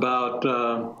else about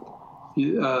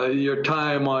your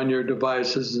time on your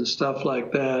devices and stuff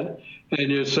like that, and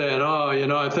you're saying,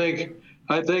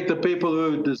 I think the people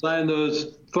who designed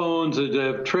those phones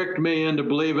have tricked me into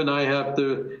believing I have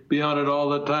to be on it all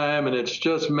the time, and it's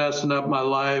just messing up my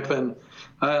life, and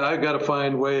I got to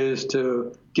find ways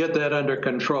to get that under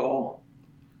control.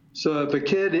 So if a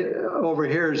kid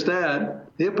overhears that,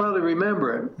 he'll probably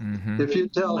remember it. Mm-hmm. If you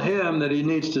tell him that he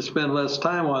needs to spend less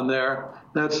time on there,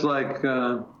 that's like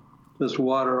just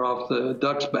water off the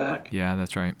duck's back. Yeah,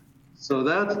 that's right. So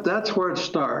that's where it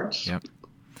starts. Yep.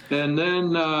 And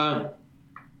then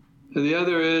the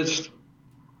other is,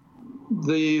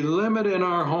 the limit in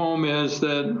our home is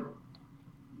that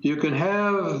you can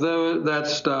have that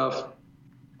stuff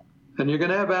and you can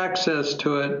have access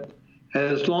to it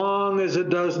as long as it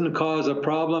doesn't cause a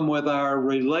problem with our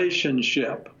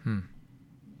relationship.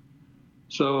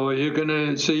 So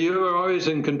you are always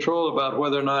in control about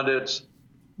whether or not it's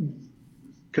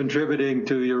contributing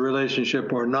to your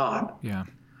relationship or not. Yeah.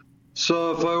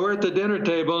 So if I were at the dinner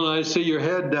table and I see your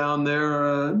head down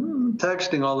there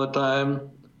texting all the time,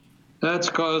 that's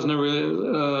causing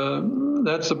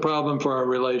that's the problem for our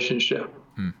relationship.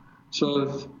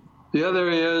 So the other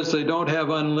is they don't have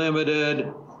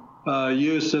unlimited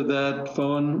use of that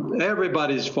phone.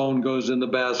 Everybody's phone goes in the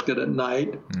basket at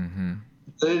night. Mm-hmm.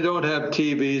 They don't have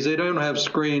TVs. They don't have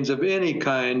screens of any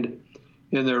kind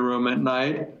in their room at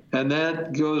night, and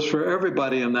that goes for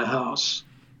everybody in the house.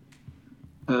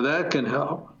 That can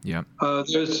help. Yeah.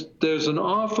 There's an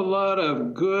awful lot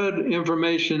of good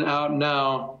information out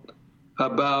now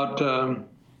about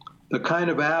the kind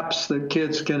of apps that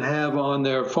kids can have on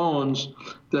their phones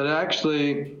that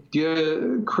actually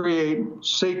create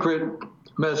secret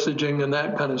messaging and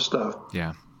that kind of stuff.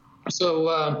 Yeah.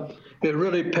 So it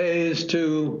really pays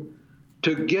to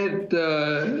get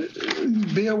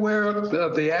be aware of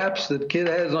the apps that kid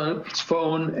has on its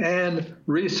phone and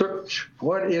research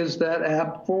what is that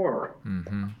app for.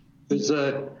 Because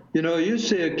you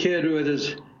see a kid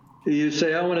you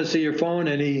say, I want to see your phone,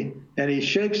 and he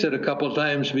shakes it a couple of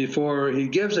times before he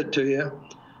gives it to you.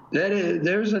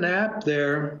 There's an app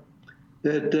there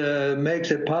that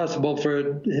makes it possible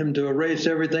for him to erase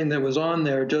everything that was on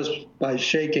there just by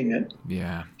shaking it.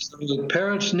 Yeah. So the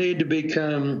parents need to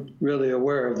become really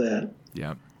aware of that.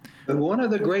 Yeah. One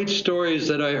of the great stories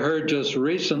that I heard just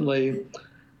recently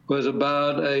was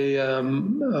about a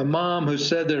mom who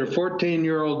said that her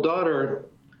 14-year-old daughter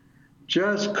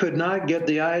just could not get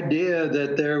the idea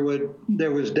that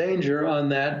there was danger on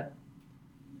that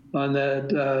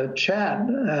chat,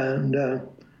 and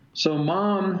so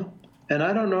mom, and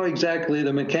I don't know exactly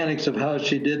the mechanics of how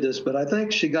she did this, but I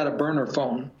think she got a burner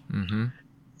phone,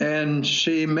 and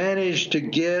she managed to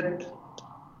get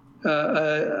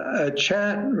a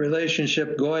chat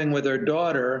relationship going with her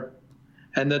daughter,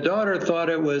 and the daughter thought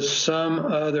it was some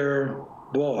other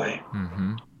boy,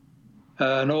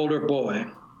 an older boy.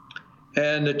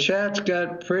 And the chats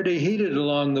got pretty heated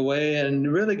along the way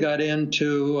and really got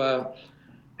into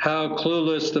how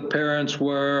clueless the parents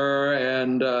were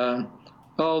and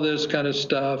all this kind of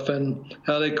stuff, and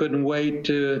how they couldn't wait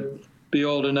to be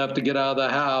old enough to get out of the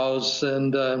house.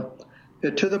 And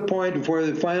to the point where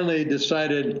they finally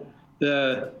decided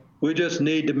that we just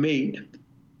need to meet.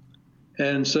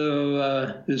 And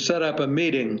so they set up a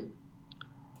meeting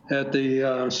at the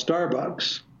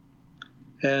Starbucks.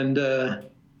 And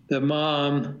the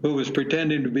mom, who was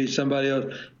pretending to be somebody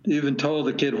else, even told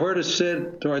the kid where to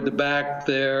sit toward the back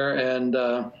there, and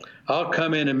I'll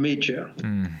come in and meet you.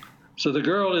 So the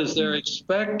girl is there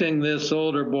expecting this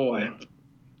older boy.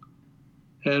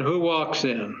 And who walks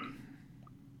in?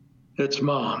 It's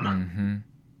mom.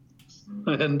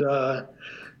 And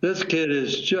this kid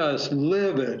is just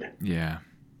livid. Yeah.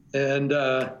 And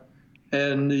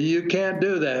you can't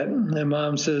do that. And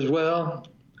mom says, well,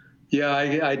 yeah,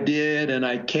 I did, and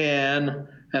I can,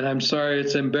 and I'm sorry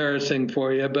it's embarrassing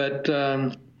for you, but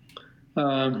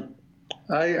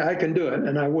I can do it,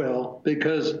 and I will,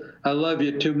 because I love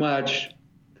you too much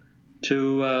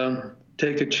to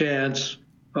take a chance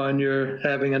on your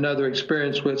having another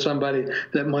experience with somebody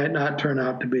that might not turn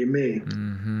out to be me.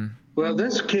 Well,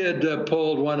 this kid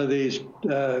pulled one of these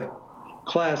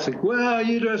classic, well,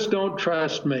 you just don't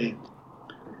trust me.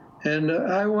 And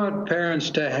I want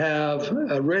parents to have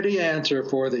a ready answer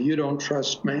for that you don't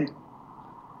trust me.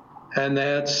 And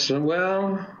that's,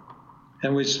 well,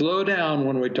 and we slow down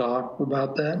when we talk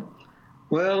about that.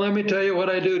 Well, let me tell you what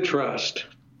I do trust.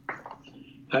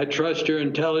 I trust your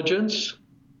intelligence,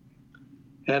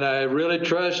 and I really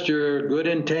trust your good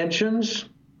intentions.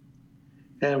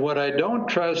 And what I don't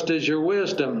trust is your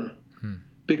wisdom,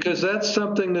 because that's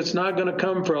something that's not going to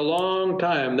come for a long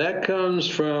time. That comes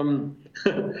from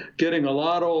getting a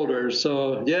lot older.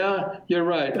 So, yeah, you're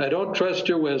right. I don't trust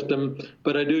your wisdom,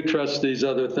 but I do trust these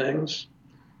other things.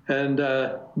 And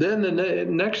then the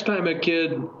next time a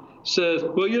kid says,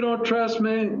 well, you don't trust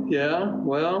me? Yeah,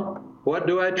 well, what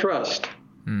do I trust?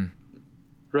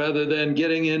 Rather than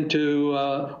getting into,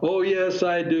 oh, yes,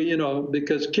 I do,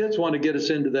 because kids want to get us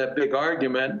into that big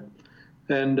argument.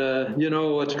 And you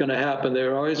know what's going to happen.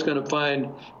 They're always going to find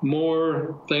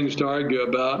more things to argue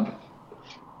about.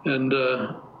 And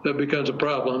that becomes a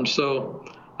problem. So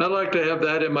I like to have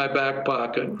that in my back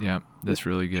pocket. Yeah, that's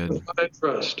really good. I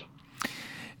trust.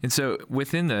 And so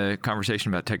within the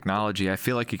conversation about technology, I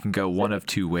feel like it can go one of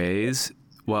two ways.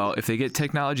 Well, if they get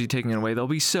technology taken away, they'll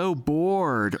be so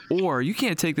bored. Or you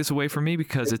can't take this away from me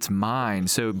because it's mine.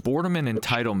 So boredom and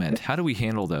entitlement, how do we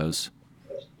handle those?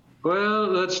 Well,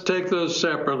 let's take those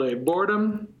separately.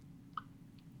 Boredom,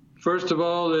 first of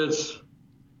all,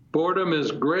 boredom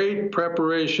is great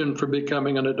preparation for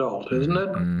becoming an adult, isn't it?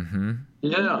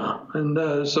 Yeah,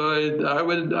 and so I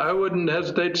wouldn't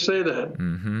hesitate to say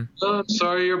that. Oh, I'm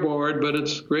sorry you're bored, but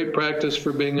it's great practice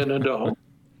for being an adult.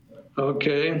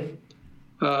 Okay.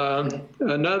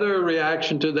 Another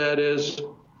reaction to that is,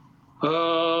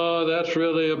 oh, that's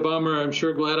really a bummer. I'm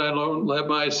sure glad I don't let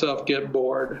myself get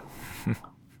bored.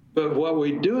 But what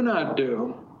we do not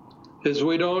do is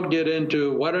we don't get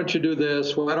into, why don't you do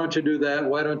this? Why don't you do that?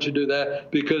 Why don't you do that?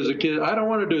 Because the kid, I don't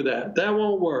want to do that. That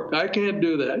won't work. I can't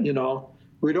do that,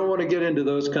 We don't want to get into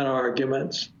those kind of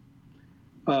arguments.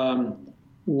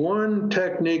 One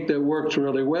technique that works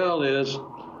really well is,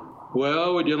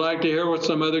 well, would you like to hear what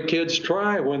some other kids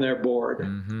try when they're bored?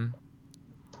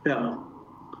 Yeah.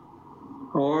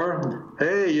 Or,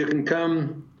 hey, you can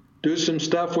come do some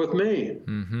stuff with me.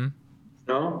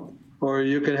 Or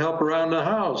you can help around the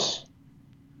house.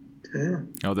 Okay.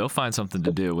 Oh, they'll find something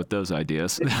to do with those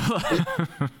ideas.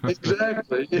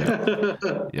 Exactly.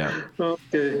 Yeah.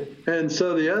 Okay. And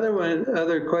so the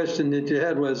other question that you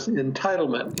had was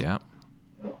entitlement. Yeah.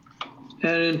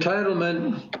 And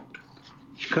entitlement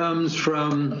comes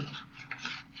from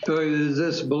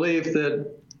this belief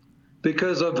that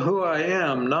because of who I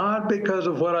am, not because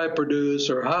of what I produce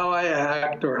or how I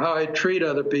act or how I treat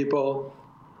other people,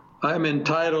 I'm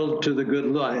entitled to the good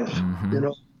life.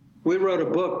 we wrote a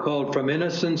book called From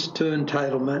Innocence to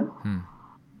Entitlement.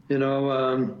 You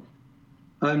know,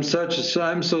 I'm so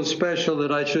special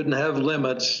that I shouldn't have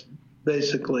limits,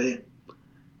 basically.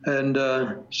 And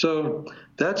so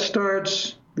that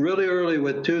starts really early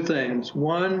with two things.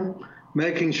 One,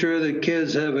 making sure that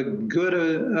kids have a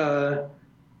good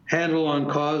handle on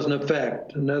cause and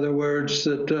effect. In other words,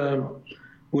 that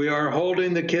we are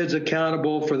holding the kids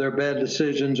accountable for their bad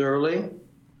decisions early,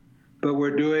 but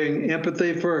we're doing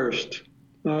empathy first.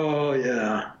 Oh,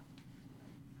 yeah.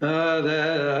 I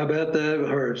bet that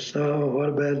hurts. Oh, what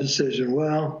a bad decision.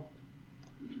 Well,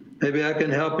 maybe I can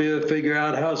help you figure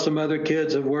out how some other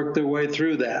kids have worked their way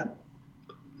through that.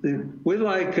 We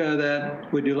like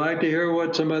that. Would you like to hear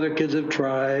what some other kids have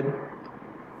tried?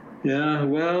 Yeah,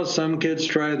 well, some kids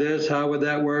try this. How would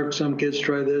that work? Some kids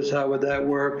try this. How would that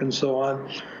work? And so on.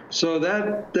 So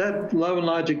that love and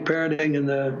logic parenting in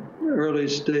the early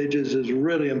stages is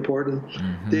really important.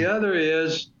 The other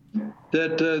is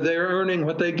that they're earning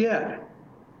what they get.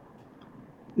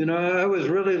 You know, I was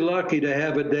really lucky to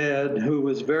have a dad who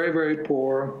was very, very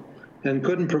poor and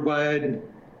couldn't provide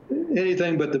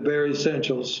anything but the bare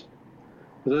essentials.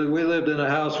 We lived in a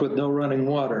house with no running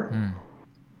water.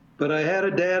 But I had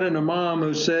a dad and a mom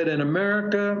who said, in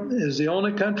America is the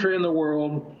only country in the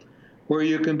world where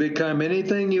you can become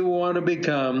anything you want to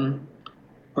become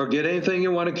or get anything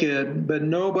you want to get, but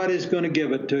nobody's going to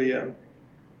give it to you.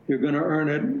 You're going to earn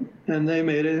it, and they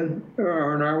made it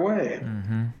earn our way.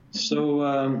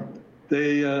 So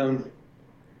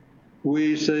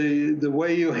we say the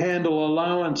way you handle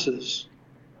allowances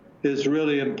is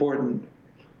really important.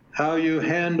 How you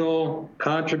handle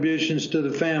contributions to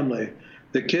the family.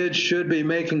 The kids should be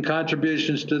making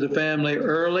contributions to the family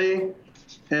early,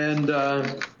 and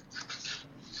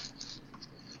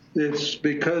it's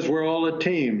because we're all a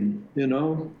team, you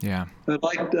know? Yeah. I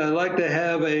like to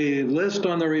have a list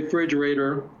on the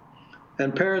refrigerator,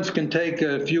 and parents can take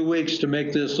a few weeks to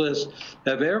make this list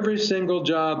of every single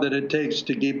job that it takes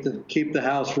to keep the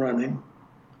house running.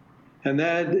 And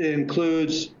that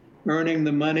includes earning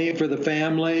the money for the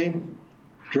family,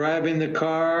 driving the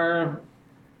car,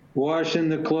 washing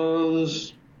the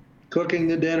clothes, cooking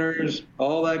the dinners,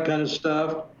 all that kind of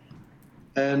stuff.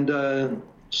 And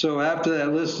so after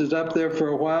that list is up there for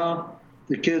a while,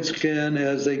 the kids can,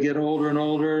 as they get older and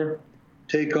older,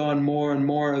 take on more and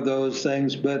more of those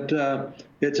things. But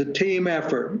it's a team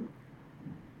effort.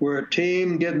 We're a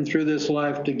team getting through this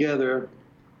life together.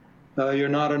 You're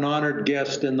not an honored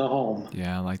guest in the home.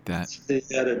 Yeah, I like that. That's the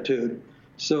attitude.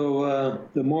 So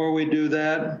the more we do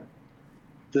that,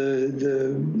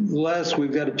 the less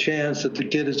we've got a chance that the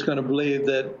kid is going to believe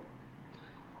that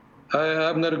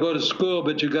I'm going to go to school,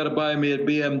 but you got to buy me a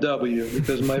BMW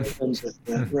because my friend said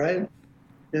that, right?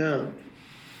 Yeah.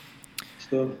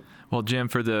 So. Well, Jim,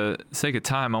 for the sake of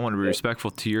time, I want to be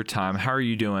respectful to your time. How are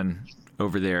you doing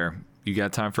over there? You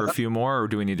got time for a few more, or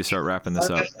do we need to start wrapping this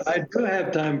up? I do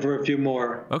have time for a few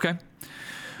more. Okay.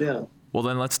 Yeah. Well,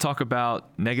 then let's talk about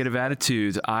negative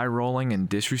attitudes, eye rolling, and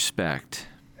disrespect.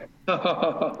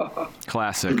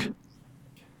 Classic.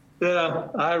 Yeah,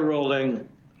 eye rolling.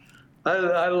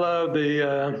 I love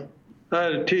I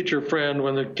had a teacher friend,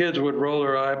 when the kids would roll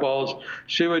their eyeballs,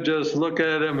 she would just look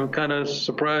at him and kind of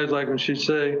surprised, like, and she'd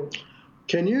say,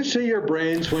 "Can you see your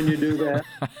brains when you do that?"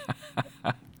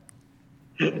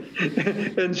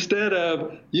 Instead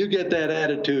of, you get that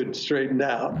attitude straightened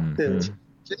out. It's,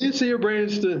 "Can you see your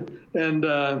brains?" And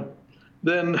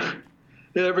then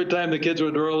every time the kids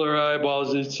would roll their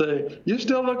eyeballs, he'd say, "You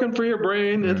still looking for your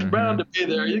brain? It's bound to be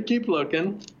there. You keep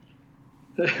looking."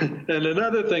 And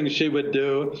another thing she would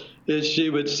do is she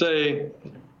would say,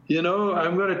 "You know,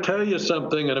 I'm going to tell you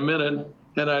something in a minute,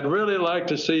 and I'd really like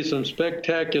to see some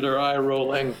spectacular eye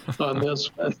rolling on this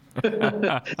one."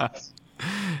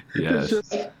 Yes.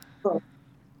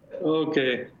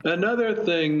 Okay. Another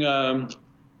thing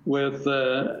with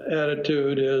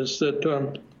attitude is that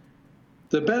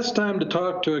the best time to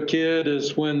talk to a kid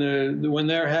is when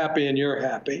they're happy and you're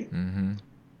happy.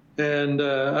 And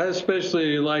I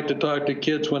especially like to talk to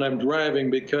kids when I'm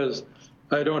driving, because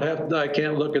I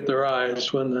can't look at their eyes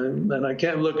and I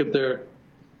can't look at their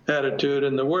attitude.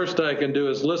 And the worst I can do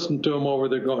is listen to them over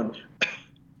there going,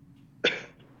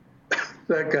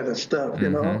 that kind of stuff, you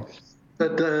know.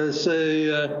 But say,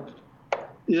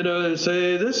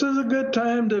 "This is a good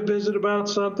time to visit about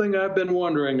something I've been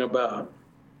wondering about."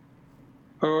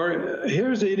 Or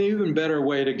here's an even better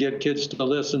way to get kids to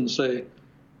listen. Say,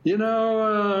 "You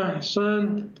know,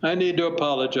 son, I need to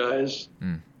apologize.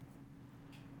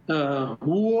 Well,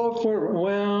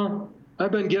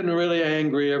 I've been getting really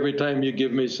angry every time you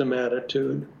give me some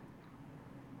attitude.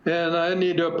 And I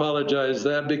need to apologize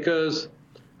that because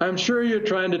I'm sure you're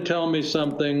trying to tell me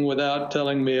something without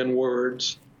telling me in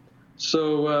words.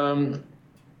 So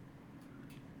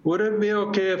would it be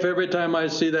okay if every time I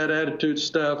see that attitude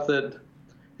stuff that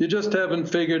you just haven't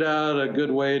figured out a good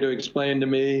way to explain to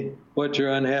me what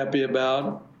you're unhappy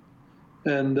about?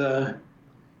 And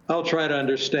I'll try to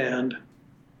understand.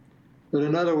 But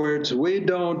in other words, we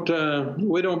don't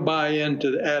buy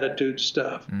into the attitude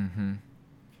stuff. Mm-hmm.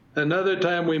 Another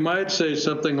time we might say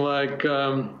something like,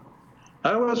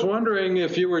 I was wondering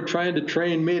if you were trying to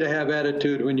train me to have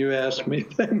attitude when you asked me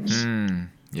things.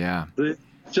 Yeah.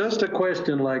 Just a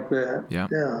question like that.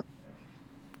 Yeah.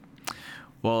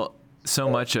 Well, so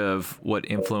much of what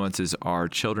influences our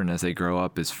children as they grow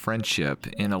up is friendship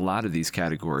in a lot of these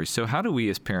categories. So how do we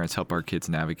as parents help our kids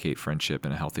navigate friendship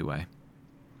in a healthy way?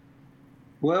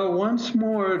 Well, once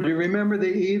more, do you remember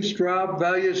the eavesdrop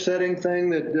value setting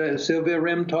thing that Sylvia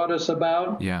Rim taught us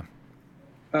about? Yeah.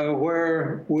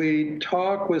 Where we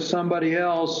talk with somebody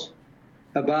else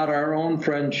about our own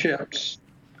friendships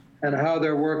and how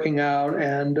they're working out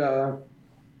and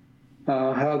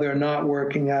how they're not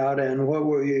working out and what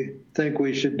we think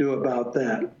we should do about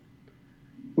that.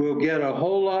 We'll get a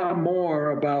whole lot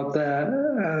more about that,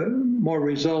 more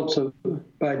results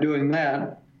by doing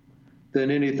that than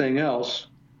anything else.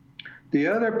 The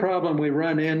other problem we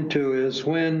run into is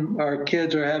when our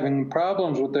kids are having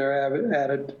problems with their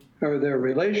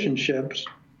relationships,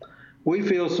 we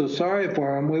feel so sorry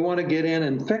for them, we want to get in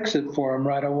and fix it for them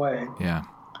right away. Yeah.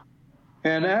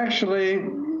 And actually,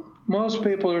 most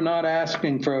people are not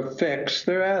asking for a fix.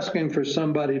 They're asking for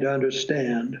somebody to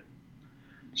understand.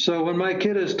 So when my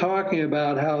kid is talking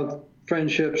about how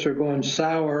friendships are going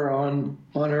sour on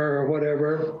her or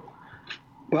whatever,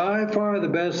 by far the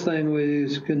best thing we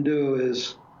can do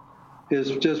is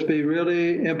just be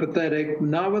really empathetic,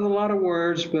 not with a lot of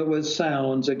words, but with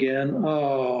sounds again.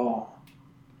 Oh,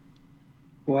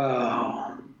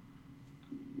 wow.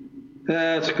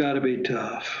 That's got to be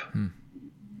tough.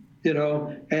 You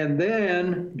know, and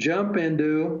then jump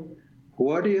into,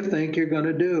 what do you think you're going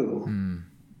to do?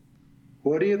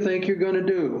 What do you think you're going to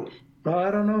do? Oh,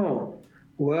 I don't know.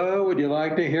 Well, would you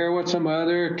like to hear what some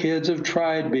other kids have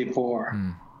tried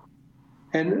before?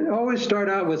 And always start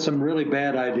out with some really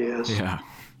bad ideas. Yeah.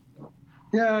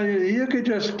 Yeah, you could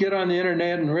just get on the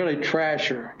internet and really trash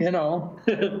her, you know.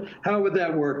 How would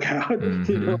that work out?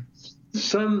 You know,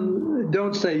 some,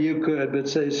 don't say you could, but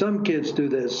say some kids do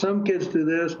this, some kids do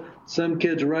this, some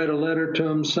kids write a letter to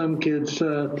them, some kids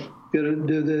do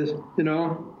this, you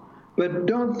know. But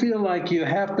don't feel like you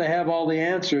have to have all the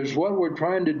answers. What we're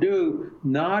trying to do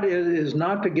is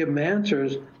not to give them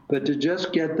answers, but to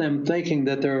just get them thinking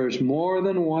that there is more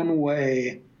than one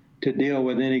way to deal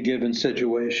with any given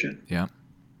situation. Yeah.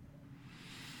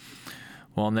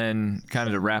 Well, and then kind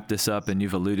of to wrap this up, and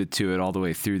you've alluded to it all the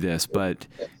way through this, but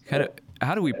kind of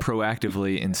how do we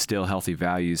proactively instill healthy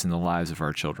values in the lives of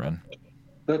our children?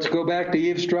 Let's go back to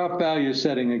eavesdrop value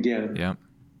setting again. Yeah.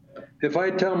 If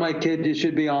I tell my kid you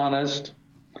should be honest,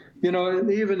 you know,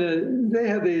 even they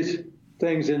have these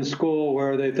things in school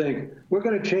where they think we're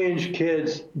going to change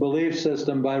kids' belief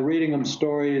system by reading them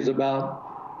stories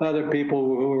about other people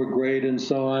who are great and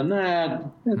so on.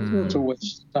 It's a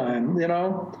waste of time, you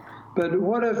know. But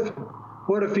what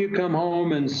if you come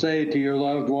home and say to your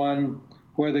loved one,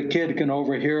 where the kid can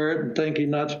overhear it and think he's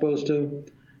not supposed to,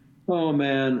 oh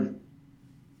man,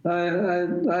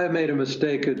 I made a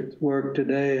mistake at work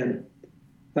today and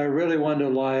I really wanted to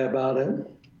lie about it.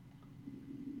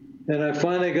 And I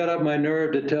finally got up my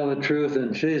nerve to tell the truth,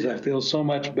 and geez, I feel so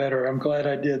much better. I'm glad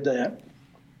I did that.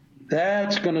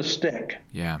 That's going to stick.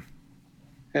 Yeah.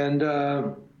 And,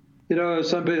 you know,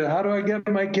 some people, how do I get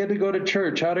my kid to go to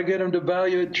church? How to get him to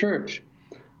value at church?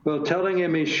 Well, telling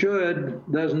him he should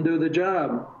doesn't do the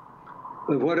job.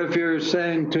 But what if you're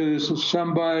saying to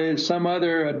some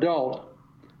other adult,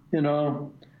 you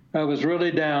know, I was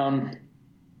really down,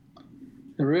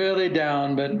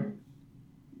 but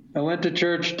I went to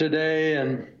church today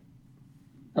and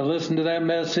I listened to that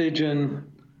message and,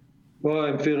 boy,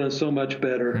 I'm feeling so much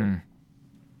better.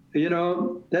 You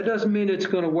know, that doesn't mean it's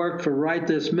going to work for right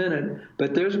this minute,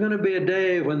 but there's going to be a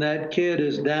day when that kid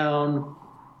is down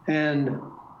and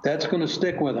that's going to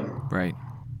stick with them. Right.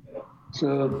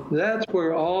 So that's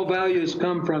where all values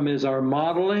come from, is our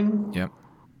modeling. Yep.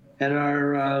 And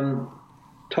our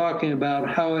talking about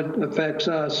how it affects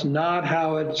us, not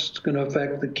how it's going to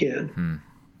affect the kid.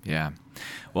 Yeah.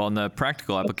 Well, in the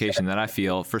practical application that I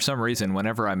feel, for some reason,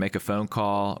 whenever I make a phone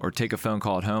call or take a phone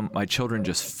call at home, my children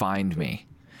just find me.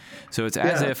 So it's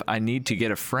as if I need to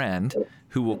get a friend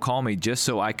who will call me just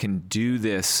so I can do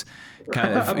this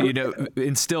kind of,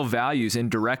 instill values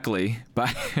indirectly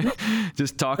by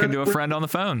just talking to a friend on the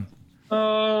phone.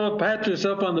 Oh, pat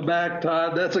yourself on the back,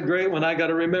 Todd. That's a great one. I got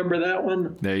to remember that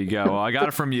one. There you go. Well, I got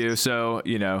it from you, so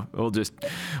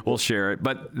we'll share it.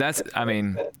 But that's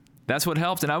what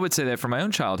helped. And I would say that from my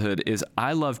own childhood is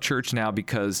I love church now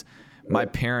because my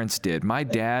parents did. My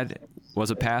dad was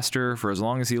a pastor for as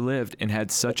long as he lived and had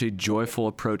such a joyful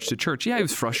approach to church. Yeah, he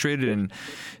was frustrated and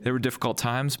there were difficult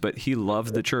times, but he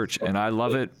loved the church, and I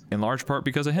love it in large part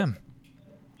because of him.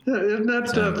 Isn't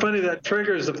that funny? That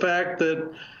triggers the fact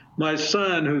that my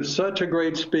son, who's such a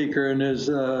great speaker and his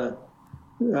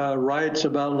writes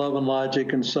about Love and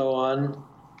Logic and so on,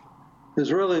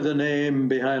 is really the name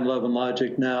behind Love and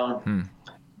Logic now,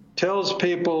 tells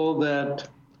people that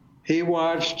he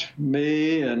watched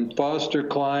me and Foster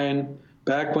Cline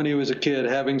back when he was a kid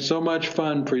having so much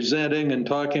fun presenting and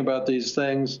talking about these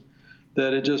things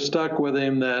that it just stuck with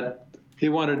him that he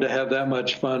wanted to have that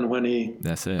much fun when he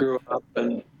grew up.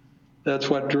 And that's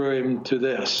what drew him to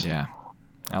this. Yeah,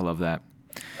 I love that.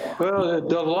 Well, a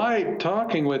delight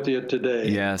talking with you today.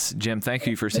 Yes, Jim, thank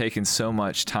you for taking so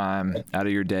much time out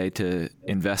of your day to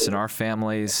invest in our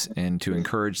families and to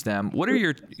encourage them. What are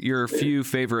your few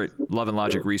favorite Love and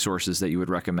Logic resources that you would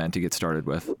recommend to get started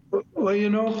with?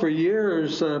 Well, for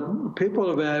years,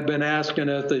 people have been asking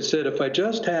us, they said, if I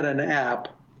just had an app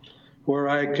where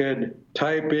I could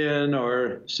type in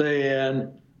or say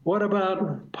in, what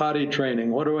about potty training?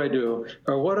 What do I do?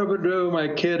 Or what do I do? My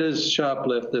kid is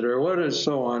shoplifted, or what is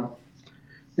so on.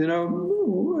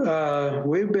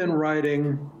 We've been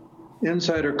writing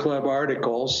Insider Club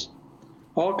articles,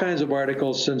 all kinds of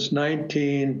articles since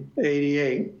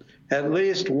 1988, at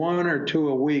least one or two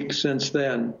a week since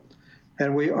then.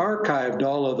 And we archived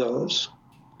all of those.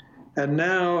 And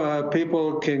now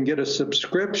people can get a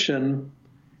subscription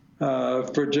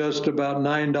for just about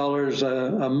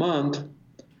 $9 a month,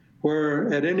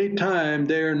 where at any time,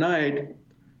 day or night,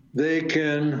 they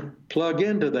can plug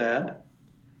into that.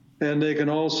 And they can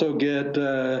also get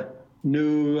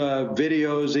new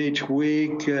videos each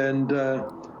week and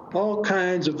all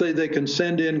kinds of things. They can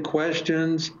send in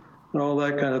questions and all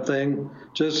that kind of thing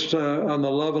just on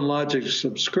the Love and Logic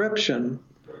subscription.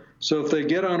 So if they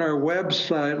get on our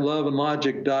website,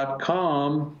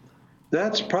 loveandlogic.com,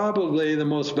 that's probably the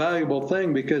most valuable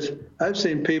thing, because I've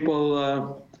seen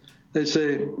people they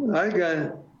say, I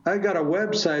got a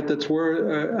website that's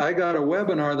worth, I got a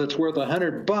webinar that's worth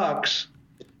 $100,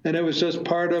 and it was just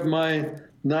part of my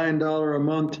 $9 a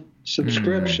month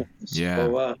subscription. Yeah.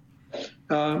 So,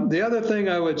 the other thing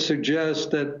I would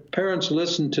suggest that parents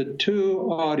listen to 2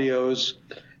 audios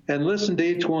and listen to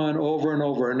each one over and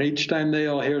over, and each time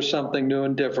they'll hear something new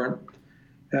and different.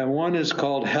 And one is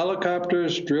called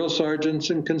Helicopters, Drill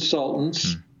Sergeants, and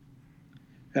Consultants.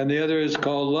 And the other is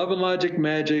called Love and Logic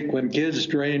Magic, When Kids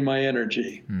Drain My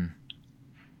Energy.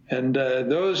 And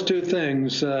those 2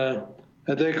 things, I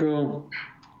think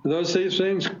these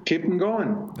things keep them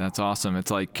going. That's awesome.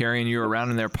 It's like carrying you around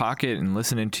in their pocket and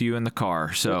listening to you in the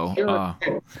car. So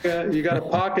you got a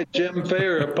pocket Jim Fay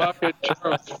or a pocket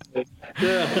Charles.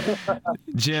 Yeah.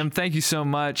 Jim, thank you so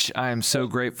much. I am so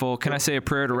grateful. Can I say a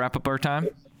prayer to wrap up our time?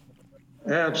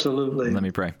 Absolutely. Let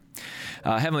me pray.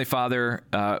 Heavenly Father,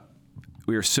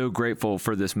 we are so grateful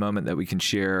for this moment that we can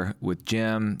share with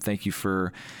Jim. Thank you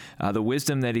for the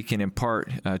wisdom that he can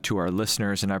impart to our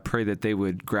listeners. And I pray that they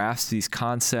would grasp these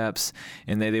concepts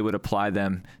and that they would apply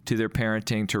them to their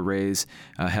parenting to raise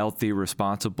healthy,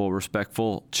 responsible,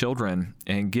 respectful children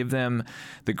and give them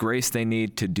the grace they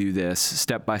need to do this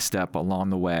step by step along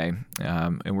the way.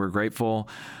 And we're grateful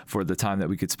for the time that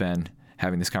we could spend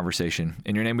having this conversation.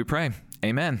 In your name we pray.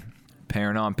 Amen.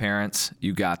 Parent on, parents,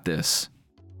 you got this.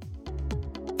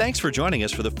 Thanks for joining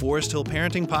us for the Forest Hill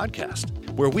Parenting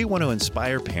Podcast, where we want to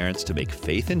inspire parents to make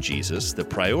faith in Jesus the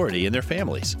priority in their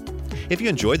families. If you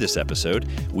enjoyed this episode,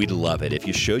 we'd love it if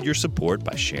you showed your support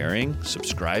by sharing,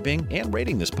 subscribing, and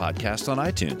rating this podcast on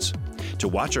iTunes. To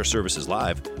watch our services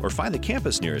live or find the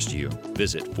campus nearest you,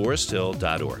 visit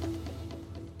foresthill.org.